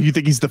be other. You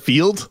think he's the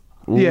field?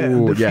 Ooh,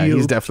 yeah,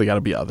 he's definitely got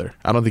to be other.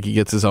 I don't think he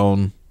gets his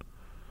own.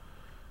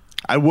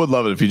 I would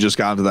love it if he just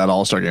got into that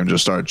All-Star game and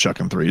just started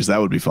chucking threes. That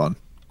would be fun.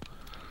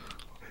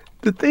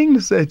 The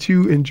things that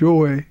you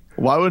enjoy.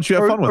 Why wouldn't you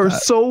have fun with that? Are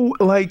so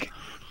like,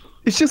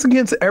 it's just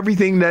against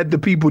everything that the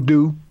people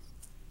do.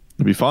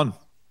 It'd be fun.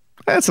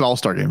 It's an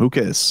All-Star game. Who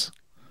cares?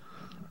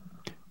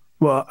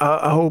 Well,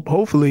 I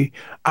hopefully,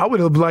 I would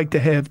have liked to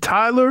have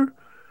Tyler,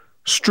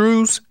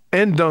 Strus,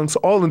 and Dunks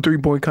all in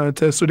 3-point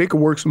contests so they could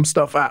work some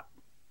stuff out.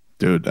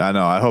 Dude, I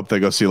know. I hope they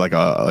go see like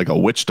a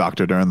witch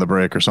doctor during the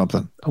break or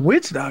something. A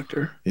witch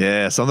doctor?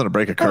 Yeah, something to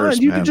break a curse.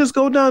 You could just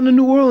go down to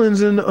New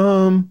Orleans and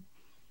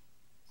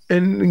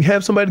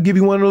have somebody give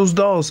you one of those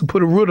dolls to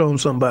put a root on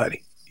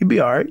somebody. You'd be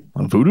all right.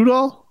 A voodoo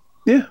doll?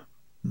 Yeah.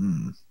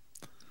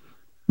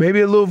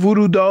 Maybe a little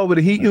voodoo doll with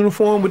a Heat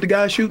uniform with the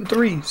guy shooting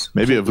threes.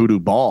 Maybe a voodoo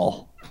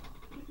ball.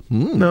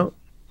 No.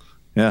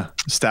 Yeah.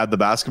 Stab the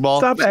basketball.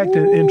 Stop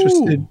acting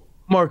interested,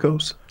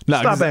 Marcos.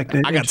 No, Stop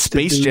acting. I got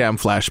Space Jam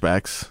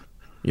flashbacks.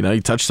 You know,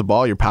 you touch the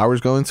ball, your powers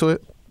go into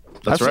it.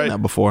 That's I've right. seen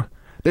that before.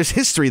 There's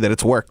history that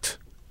it's worked.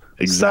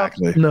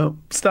 Exactly.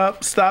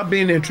 Stop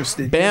being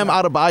interested. Bam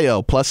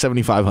Adebayo plus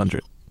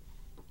 7,500.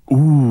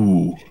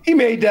 Ooh. He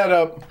made that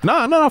up.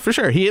 No, for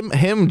sure. Him,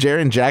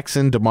 Jaren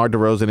Jackson, DeMar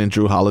DeRozan, and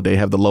Drew Holiday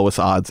have the lowest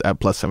odds at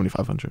plus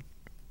 7,500.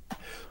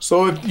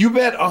 So if you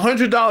bet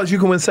 $100, you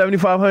can win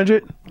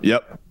 7,500.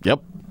 Yep.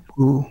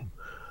 Ooh.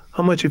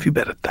 How much if you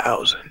bet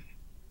 1,000?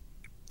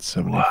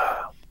 70. Wow.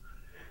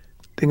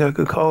 Think I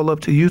could call up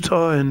to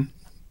Utah and,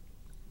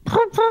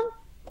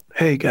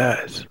 hey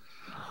guys,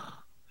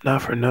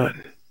 not for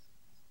nothing.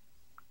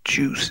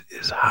 Juice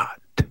is hot.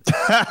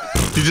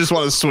 You just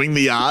want to swing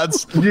the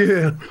odds?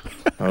 Yeah.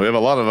 We have a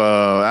lot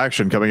of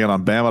action coming in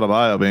on Bam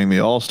Adebayo being the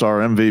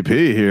All-Star MVP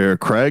here.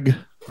 Craig?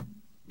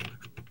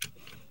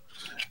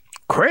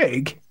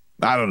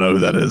 I don't know who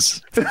that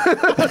is.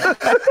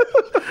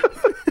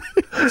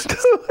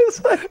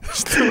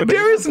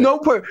 There is no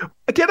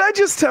Can I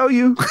just tell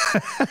you?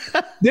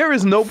 There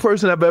is no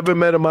person I've ever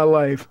met in my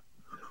life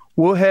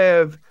will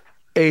have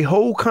a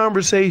whole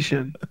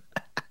conversation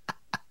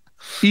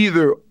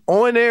either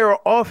on air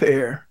or off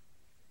air,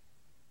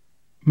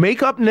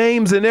 make up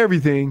names and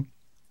everything,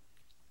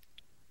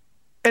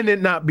 and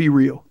it not be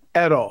real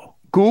at all.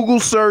 Google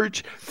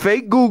search,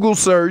 fake Google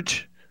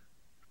search,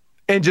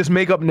 and just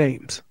make up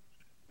names.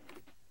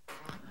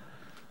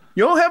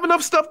 You don't have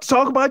enough stuff to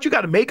talk about. You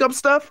got to make up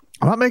stuff.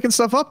 I'm not making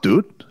stuff up,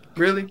 dude.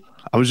 Really?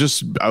 I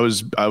was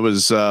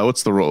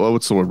what's the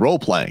word? Role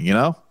playing, you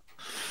know?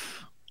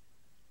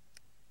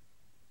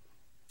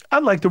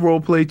 I'd like to role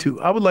play too.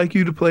 I would like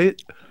you to play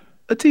it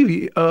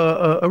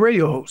a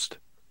radio host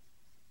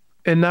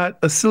and not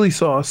a silly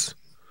sauce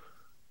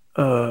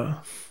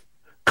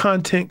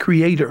content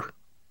creator.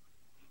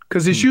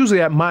 Because it's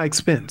usually at my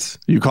expense.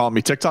 You calling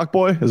me TikTok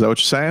boy? Is that what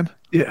you're saying?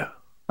 Yeah.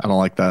 I don't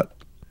like that.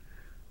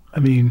 I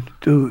mean,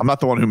 dude. I'm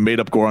not the one who made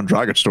up Goran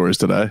Dragic stories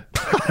today.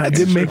 I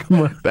did make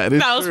them up. That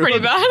was pretty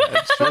bad.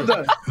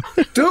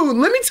 Dude,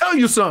 let me tell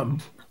you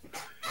something.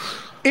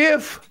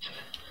 If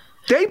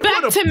they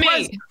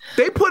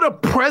put a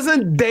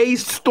present day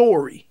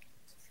story,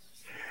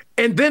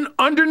 and then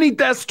underneath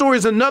that story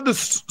is another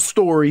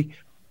story,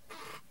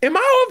 am I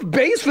off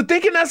base for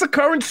thinking that's a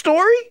current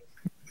story?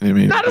 I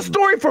mean, not a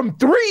story from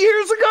 3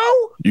 years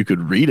ago? You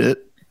could read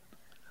it.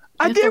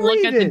 I did look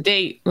read at it. the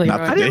date.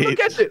 I didn't look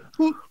at it.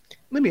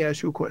 Let me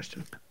ask you a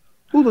question.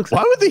 Who looks?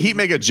 Why would the Heat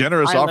make a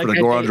generous offer to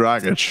Goran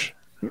Dragic?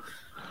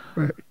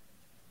 Right.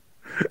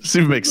 Doesn't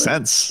even make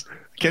sense.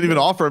 Can't even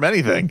offer him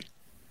anything.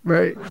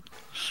 Right.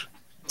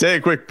 Take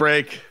a quick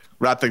break.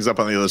 Wrap things up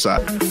on the other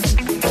side.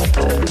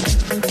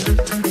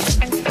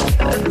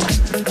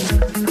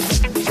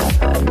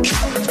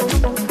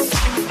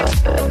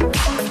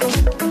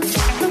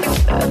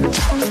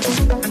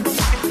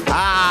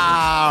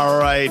 All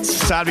right.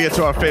 Time to get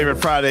to our favorite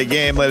Friday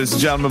game, ladies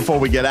and gentlemen, before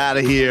we get out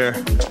of here.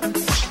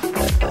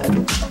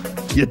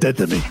 You're dead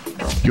to me.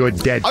 You're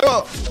dead.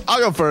 I'll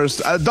go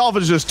first.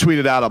 Dolphins just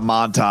tweeted out a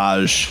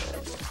montage.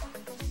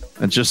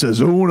 It just says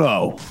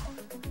Uno.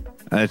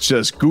 And it's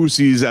just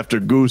goosies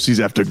after goosies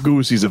after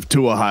goosies of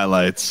Tua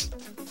highlights.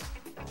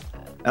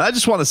 And I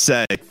just want to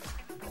say,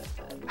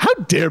 how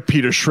dare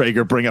Peter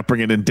Schrager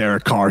bringing in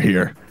Derek Carr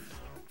here?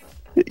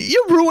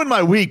 You ruined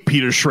my week,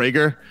 Peter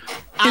Schrager.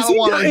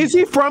 Is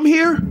he from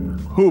here?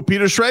 Who,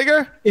 Peter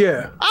Schrager?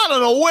 Yeah. I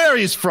don't know where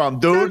he's from,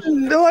 dude. But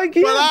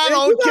I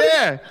don't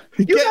care.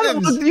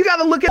 You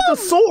gotta look at the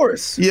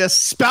source. Yeah,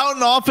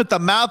 spouting off at the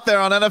mouth there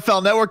on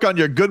NFL Network on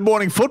your Good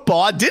Morning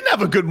Football. I didn't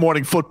have a Good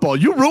Morning Football.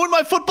 You ruined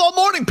my football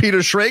morning, Peter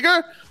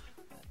Schrager.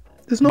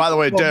 By the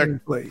way,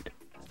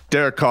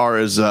 Derek Carr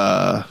is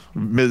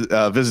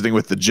visiting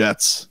with the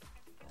Jets.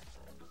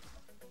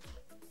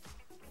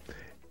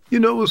 You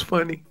know what's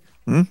funny?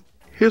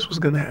 Here's what's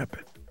gonna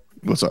happen.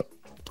 What's up?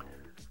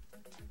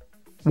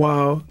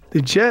 While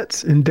the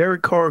Jets and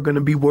Derek Carr are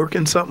gonna be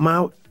working something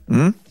out,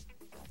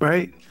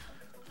 right?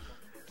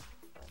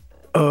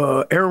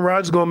 Aaron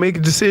Rodgers is gonna make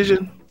a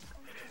decision,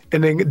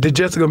 and then the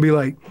Jets are gonna be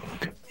like,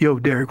 "Yo,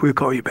 Derek, we'll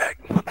call you back."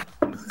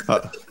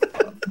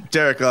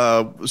 Derek,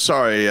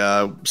 sorry,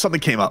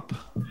 something came up.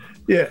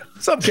 Yeah,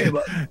 something came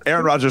up.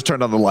 Aaron Rodgers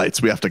turned on the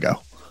lights. We have to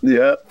go.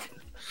 Yeah.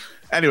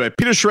 Anyway,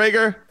 Peter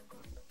Schrager,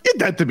 you're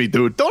dead to me,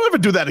 dude. Don't ever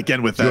do that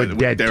again with that.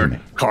 With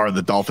Derek Carr and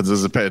the Dolphins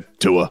as a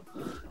pet Tua.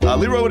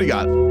 Leroy, what do you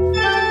got?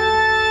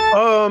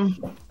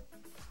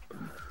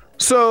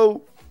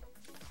 So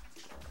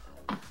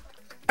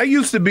I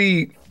used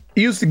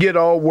to get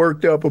all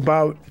worked up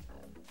about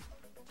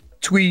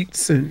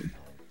tweets and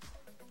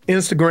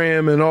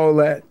Instagram and all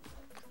that.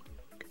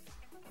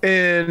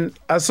 And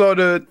I saw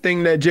the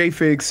thing that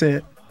J-Fig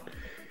sent.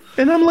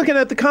 And I'm looking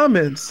at the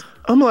comments.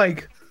 I'm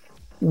like,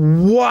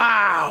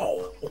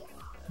 wow.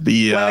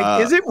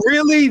 Is it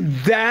really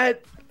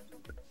that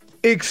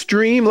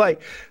extreme?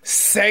 Like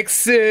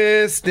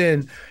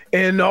sexist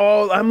and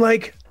all? I'm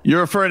like,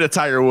 you're referring to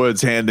Tiger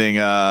Woods handing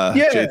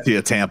JT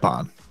a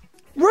tampon.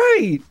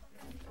 Right.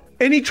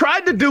 And he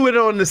tried to do it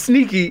on the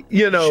sneaky,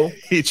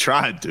 He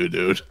tried to,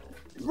 dude.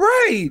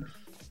 Right.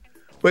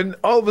 But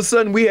all of a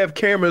sudden we have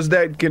cameras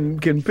that can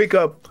pick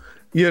up,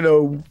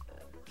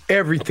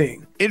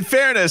 everything. In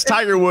fairness,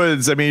 Tiger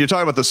Woods, I mean, you're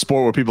talking about the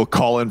sport where people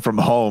call in from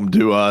home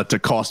to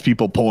cost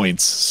people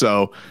points.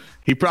 So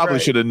he probably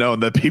should have known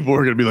that people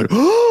were going to be like,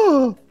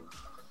 oh.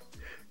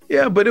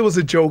 Yeah, but it was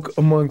a joke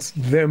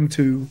amongst them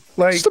two.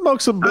 Like, just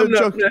amongst some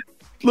little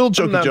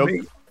jokey joke.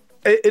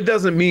 It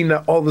doesn't mean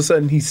that all of a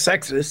sudden he's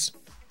sexist.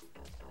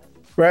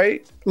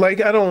 Right? Like,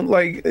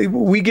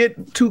 we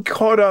get too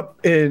caught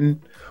up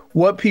in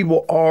what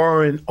people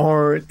are and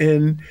aren't.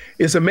 And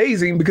it's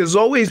amazing because there's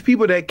always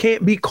people that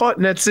can't be caught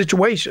in that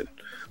situation.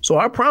 So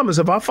I promise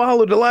if I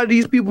followed a lot of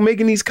these people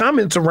making these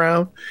comments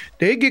around,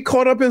 they get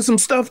caught up in some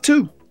stuff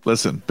too.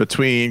 Listen,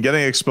 between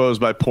getting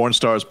exposed by porn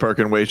stars,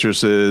 perking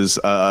waitresses,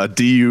 a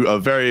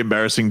very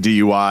embarrassing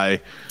DUI,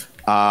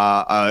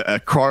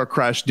 a car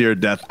crash near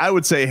death, I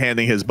would say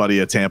handing his buddy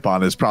a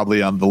tampon is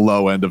probably on the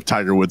low end of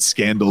Tiger Woods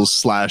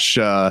scandals /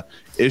 issues.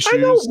 I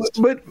know,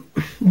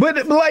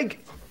 but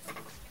like,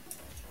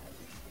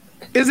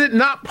 is it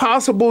not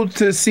possible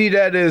to see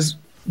that as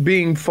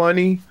being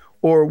funny?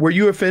 Or were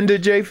you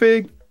offended,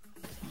 J-Fig?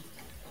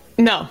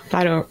 No,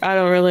 I don't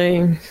really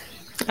mind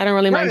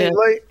it.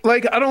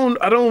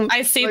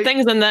 I see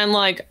things and then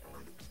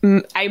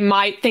I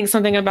might think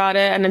something about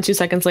it and then 2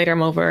 seconds later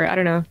I'm over it. I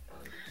don't know.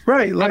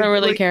 Right. I don't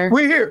really care.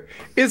 We're here.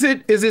 Is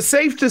it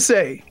safe to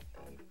say,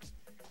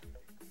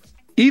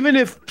 even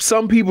if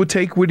some people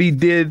take what he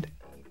did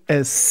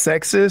as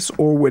sexist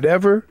or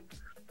whatever,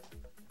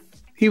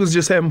 he was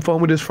just having fun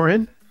with his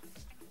friend?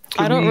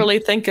 I don't really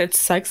think it's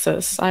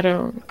sexist. I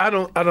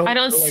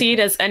don't see it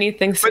as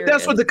anything serious. But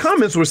that's what the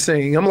comments were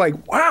saying. I'm like,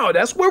 wow,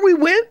 that's where we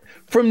went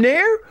from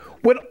there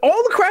with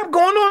all the crap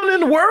going on in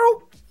the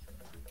world?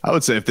 I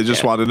would say if they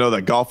just wanted to know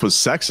that golf was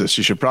sexist,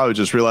 you should probably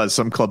just realize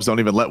some clubs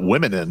don't even let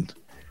women in.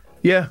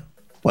 Yeah.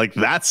 Like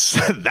that's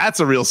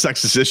a real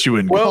sexist issue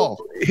in Well, golf.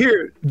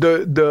 here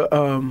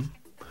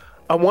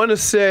I want to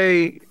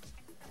say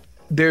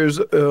there's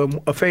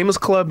a famous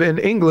club in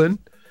England.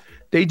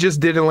 They just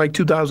did it in like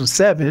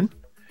 2007,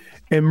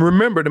 and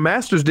remember the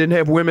Masters didn't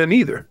have women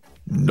either.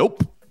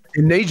 Nope.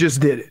 And they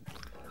just did it.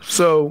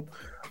 So,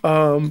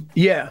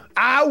 yeah,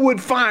 I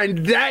would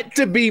find that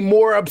to be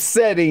more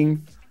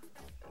upsetting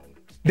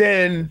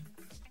than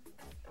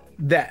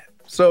that.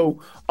 So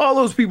all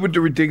those people with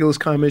the ridiculous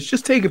comments,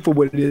 just take it for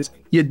what it is.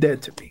 You're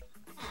dead to me.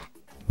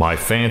 My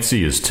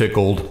fancy is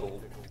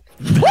tickled.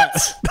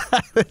 What?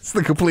 It's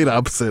the complete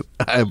opposite.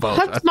 I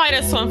apologize.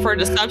 That's -1 for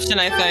deception,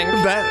 I think.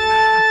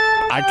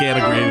 I can't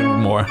agree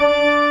anymore.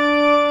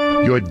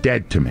 You're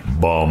dead to me.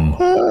 Bum.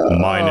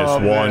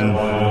 -1.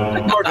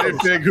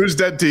 Big, who's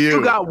dead to you?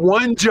 You got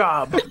one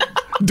job.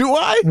 Do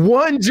I?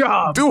 One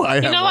job. Do I?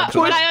 You know what?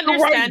 What I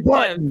understand,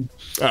 button.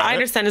 I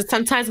understand is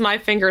sometimes my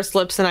finger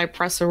slips and I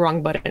press the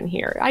wrong button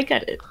here. I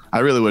get it. I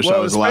really wish I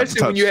was allowed to especially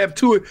touch. when you have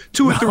two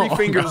or three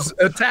fingers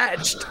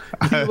attached.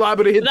 You're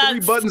liable to hit 3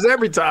 buttons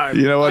every time.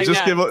 You know what?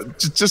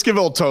 Just give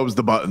old Tobes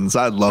the buttons.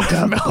 I'd love to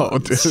have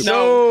dude.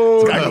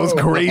 No. This guy goes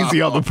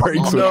crazy on the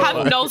brakes. You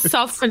have no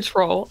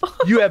self-control.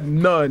 You have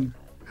none.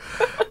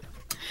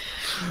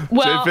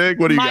 Well, J-Fig,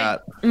 what do you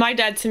got? My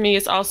dad to me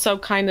is also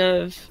kind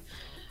of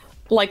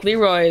like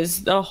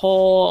Leroy's, the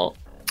whole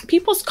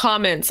people's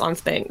comments on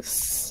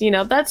things. You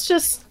know, that's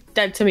just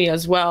dead to me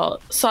as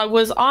well. So I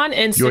was on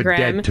Instagram. You're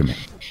dead to me.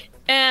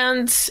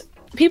 And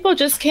people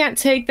just can't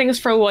take things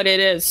for what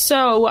it is.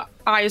 So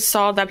I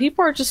saw that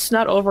people are just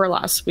not over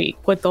last week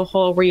with the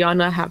whole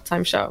Rihanna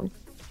halftime show.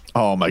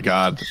 Oh my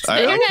God.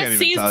 I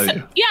can't even tell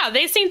you. Yeah,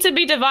 they seem to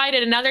be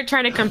divided, and now they're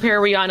trying to compare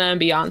Rihanna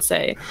and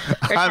Beyonce.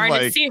 They're trying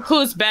to see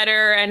who's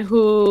better and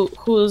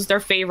who's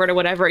their favorite or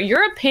whatever.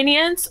 Your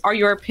opinions are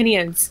your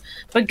opinions,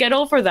 but get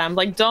over them.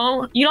 Like,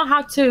 you don't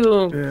have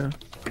to. Yeah.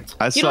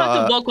 You don't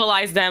have to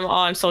vocalize them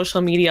on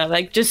social media.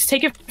 Like, just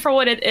take it for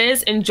what it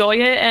is, enjoy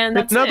it, and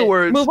that's In other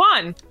words, move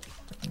on.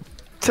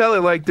 Tell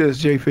it like this,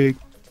 J-Fig.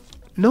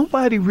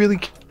 Nobody really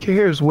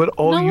cares what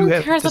all you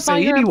have to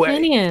say your anyway.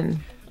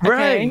 Opinion.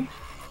 Right. Okay?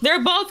 They're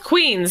both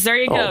queens. There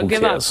you go.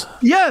 Give up.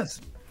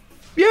 Yes.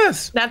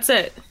 Yes. That's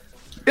it.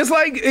 It's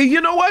like, you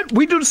know what?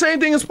 We do the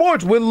same thing in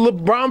sports with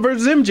LeBron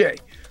versus MJ.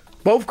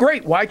 Both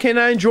great. Why can't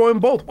I enjoy them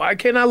both? Why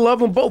can't I love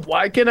them both?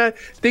 Why can't I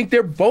think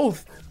they're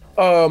both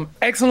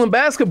excellent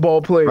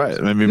basketball players? Right.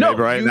 I mean,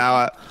 maybe right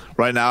now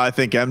I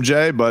think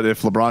MJ, but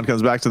if LeBron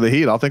comes back to the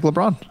Heat, I'll think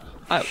LeBron.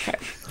 Okay.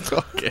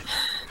 Okay.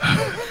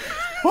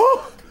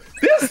 Oh,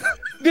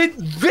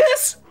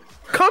 this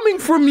coming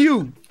from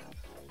you.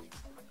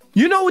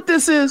 You know what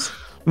this is?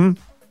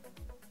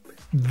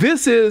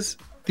 This is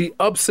the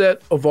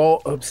upset of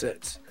all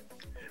upsets.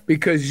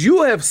 Because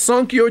you have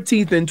sunk your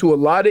teeth into a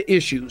lot of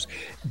issues.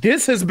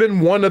 This has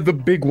been one of the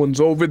big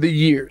ones over the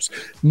years.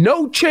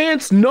 No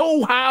chance,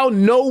 no how,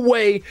 no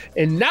way.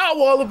 And now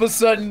all of a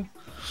sudden.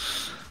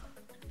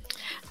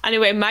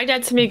 Anyway, my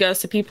dad to me goes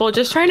to people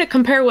just trying to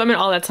compare women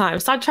all the time.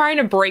 Stop trying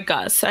to break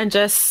us and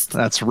just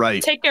That's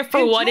right. take it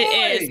for what it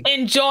is.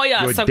 Enjoy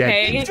us, You're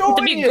okay? dead.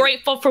 To be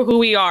grateful for who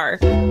we are.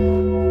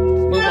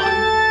 Move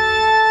on.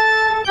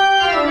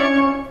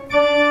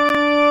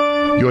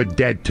 You're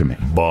dead to me.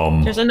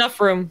 Bum. There's enough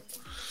room.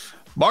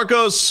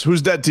 Marcos,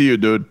 who's dead to you,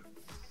 dude?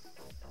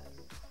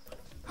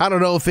 I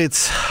don't know if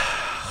it's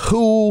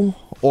who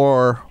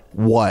or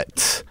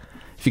what.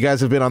 If you guys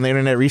have been on the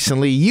internet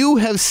recently, you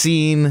have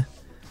seen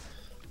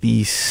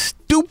these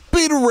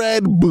stupid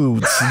red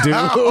boots, dude.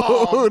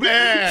 Oh,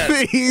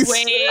 man. These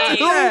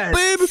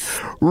stupid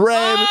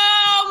red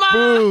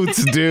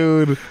boots,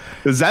 dude.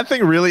 Is that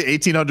thing really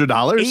 $1,800?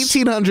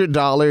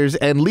 $1,800.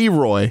 And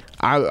Leroy,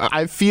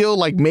 I feel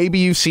like maybe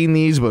you've seen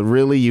these, but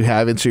really you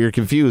haven't, so you're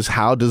confused.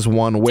 How does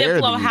one wear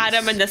Diplo these? had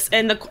him in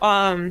the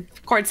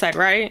courtside,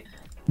 right?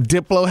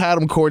 Diplo had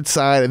them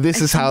courtside, and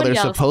this is how they're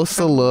supposed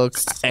to look.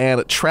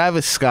 And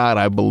Travis Scott,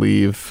 I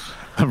believe.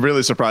 I'm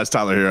really surprised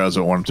Tyler Hero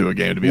hasn't warmed to a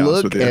game, to be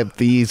honest with you. Look at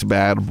these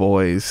bad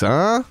boys,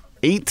 huh?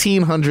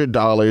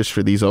 $1,800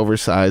 for these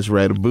oversized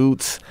red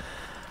boots.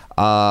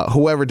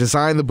 Whoever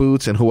designed the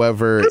boots and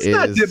whoever That's is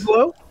not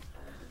Diplo.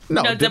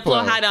 No,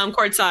 Diplo had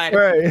courtside.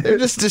 Right. They're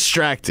just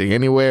distracting.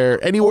 Anywhere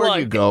Look,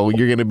 you go,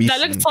 you're gonna be.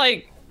 That looks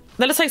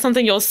like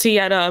something you'll see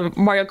at a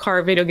Mario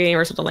Kart video game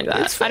or something like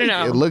that. I don't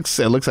know. It looks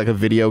like a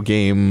video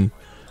game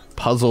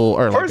puzzle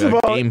or First like of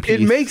a all, game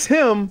piece. it makes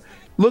him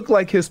look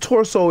like his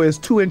torso is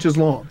 2 inches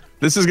long.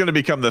 This is going to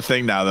become the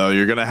thing now, though.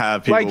 You're going to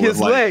have people Like his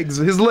legs.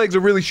 His legs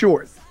are really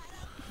short.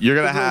 You're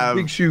going to have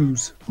big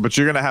shoes. But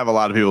you're going to have a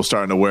lot of people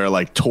starting to wear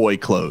like toy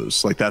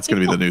clothes. Like that's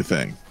going to be the new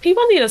thing.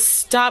 People need to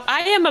stop.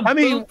 I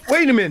mean,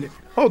 wait a minute.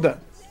 Hold on.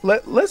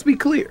 Let's be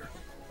clear.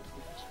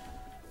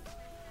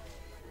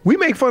 We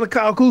make fun of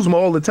Kyle Kuzma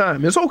all the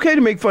time. It's okay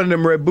to make fun of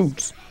them red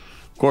boots.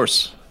 Of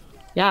course.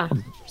 Yeah.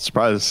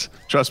 Surprise.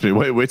 Trust me.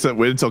 Wait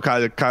until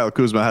Kyle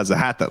Kuzma has a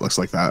hat that looks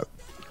like that.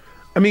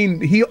 I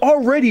mean, he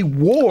already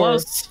wore.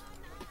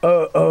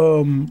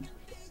 I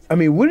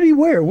mean, what did he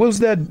wear? What was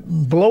that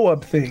blow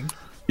up thing?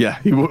 Yeah.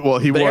 He wore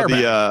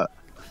the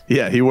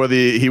Yeah, he wore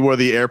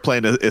the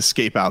airplane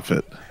escape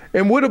outfit.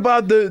 And what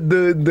about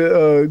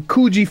the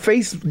Coogee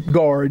face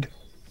guard?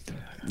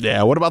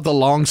 Yeah, what about the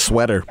long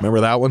sweater?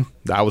 Remember that one?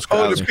 That was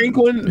crazy. Oh, the pink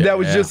one? Yeah, that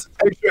was just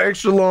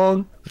extra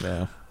long?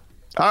 Yeah.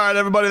 All right,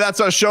 everybody, that's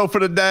our show for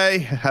today.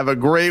 Have a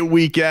great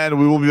weekend.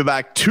 We will be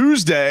back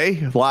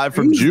Tuesday, live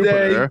from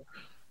Jupiter.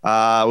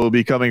 We'll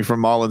be coming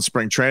from Marlins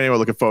spring training. We're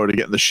looking forward to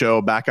getting the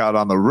show back out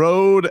on the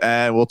road,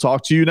 and we'll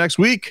talk to you next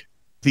week.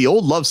 The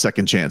old love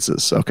second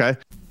chances, okay?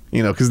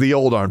 You know, because the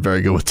old aren't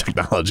very good with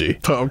technology.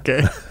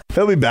 Okay.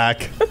 They'll be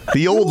back.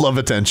 The old love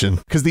attention.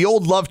 Because the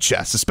old love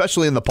chess,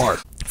 especially in the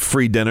park.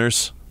 Free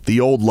dinners.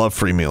 The old love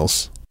free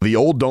meals. The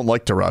old don't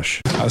like to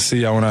rush. I'll see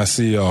y'all when I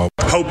see y'all.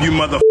 Hope you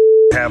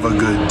have a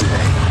good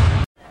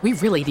day. We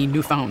really need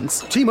new phones.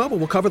 T-Mobile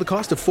will cover the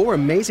cost of 4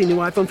 amazing new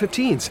iPhone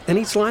 15s, and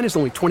each line is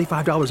only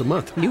 $25 a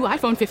month. New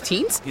iPhone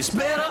 15s? It's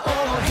better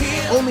over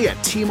here. Only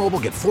at T-Mobile,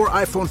 get 4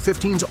 iPhone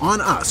 15s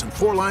on us and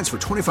 4 lines for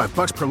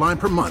 $25 per line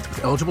per month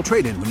with eligible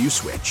trade-in when you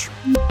switch.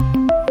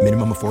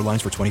 Minimum of 4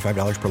 lines for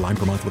 $25 per line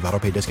per month with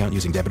autopay discount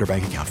using debit or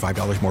bank account.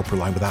 $5 more per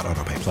line without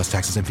autopay, plus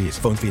taxes and fees.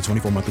 Phone fee at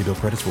 24 monthly bill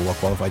credits for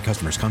well-qualified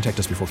customers. Contact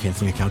us before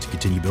canceling account to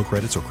continue bill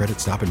credits or credit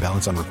stop and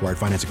balance on required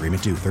finance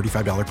agreement due.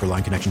 $35 per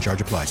line connection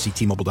charge applies. See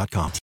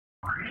T-Mobile.com.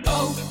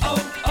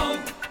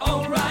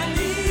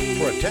 O'Reilly.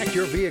 Protect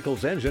your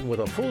vehicle's engine with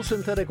a full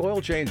synthetic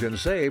oil change and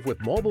save with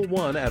Mobil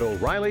 1 at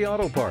O'Reilly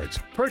Auto Parts.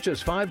 Purchase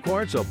 5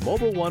 quarts of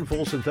Mobil 1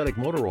 full synthetic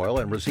motor oil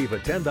and receive a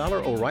 $10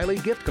 O'Reilly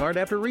gift card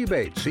after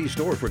rebate. See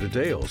store for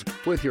details.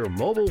 With your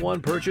Mobil 1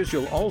 purchase,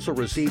 you'll also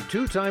receive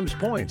 2 times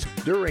points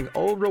during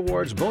O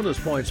Rewards Bonus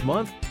Points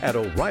Month at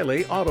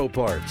O'Reilly Auto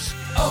Parts.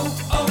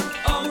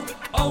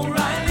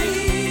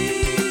 O'Reilly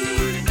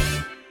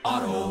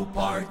Auto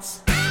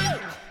Parts.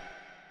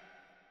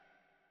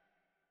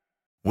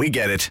 We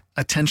get it.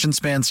 Attention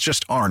spans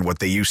just aren't what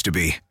they used to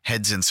be.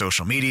 Heads in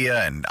social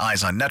media and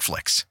eyes on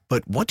Netflix.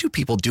 But what do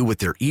people do with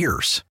their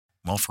ears?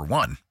 Well, for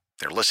one,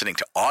 they're listening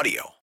to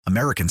audio.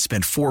 Americans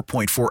spend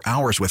 4.4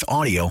 hours with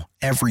audio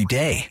every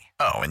day.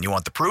 Oh, and you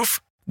want the proof?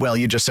 Well,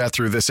 you just sat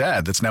through this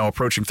ad that's now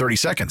approaching 30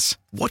 seconds.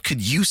 What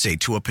could you say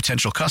to a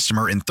potential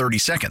customer in 30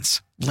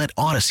 seconds? Let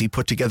Odyssey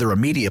put together a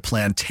media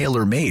plan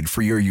tailor-made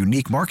for your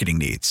unique marketing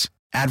needs.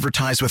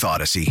 Advertise with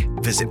Odyssey.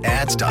 Visit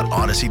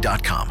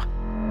ads.odyssey.com.